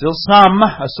 There's still some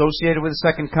associated with the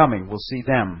second coming. We'll see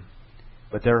them.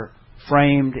 But they're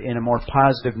framed in a more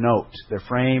positive note. They're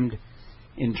framed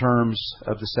in terms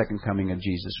of the second coming of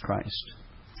Jesus Christ.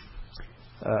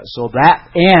 So that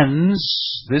ends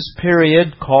this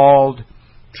period called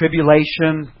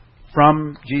Tribulation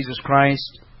from Jesus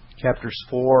Christ, chapters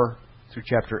 4 through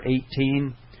chapter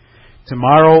 18.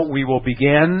 Tomorrow we will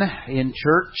begin in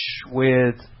church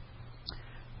with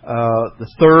the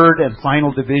third and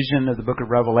final division of the book of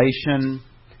Revelation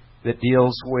that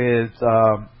deals with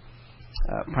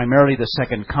primarily the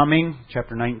second coming,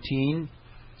 chapter 19.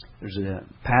 There's a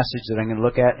passage that I'm going to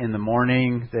look at in the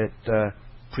morning that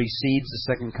precedes the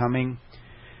second coming.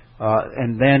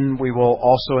 And then we will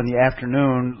also in the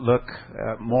afternoon look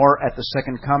more at the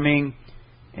second coming,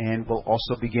 and we'll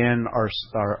also begin our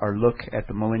look at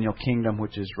the millennial kingdom,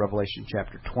 which is Revelation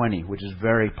chapter 20, which is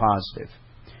very positive.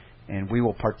 And we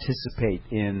will participate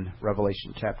in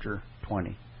Revelation chapter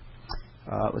 20.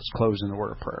 Let's close in the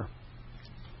word of prayer.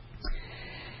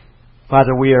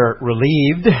 Father, we are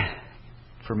relieved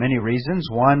for many reasons.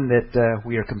 One, that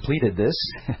we are completed this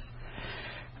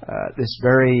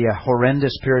very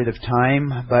horrendous period of time.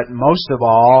 But most of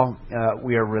all,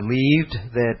 we are relieved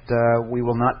that we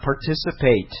will not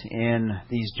participate in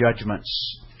these judgments.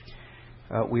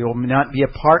 We will not be a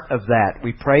part of that.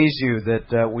 We praise You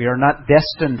that we are not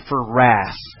destined for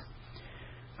wrath.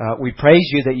 We praise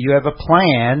You that You have a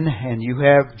plan and You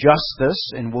have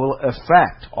justice and will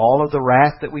affect all of the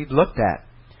wrath that we've looked at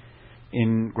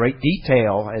in great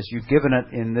detail as You've given it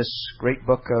in this great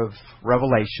book of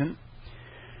Revelation.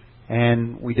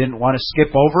 And we didn't want to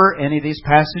skip over any of these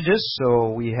passages,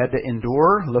 so we had to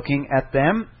endure looking at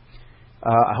them.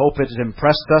 I hope it has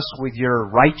impressed us with Your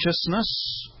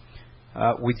righteousness,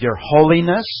 with Your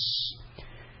holiness.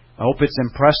 I hope it's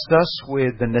impressed us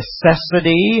with the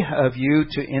necessity of You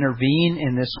to intervene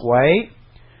in this way,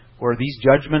 where these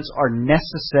judgments are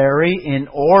necessary in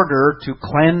order to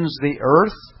cleanse the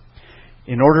earth,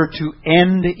 in order to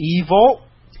end evil,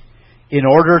 in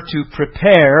order to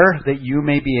prepare that You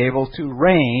may be able to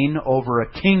reign over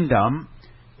a kingdom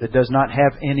that does not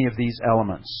have any of these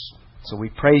elements. So we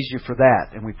praise You for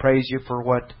that, and we praise You for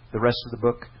what the rest of the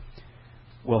book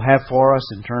will have for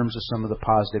us in terms of some of the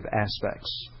positive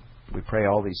aspects. We pray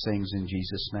all these things in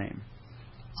Jesus' name.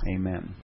 Amen.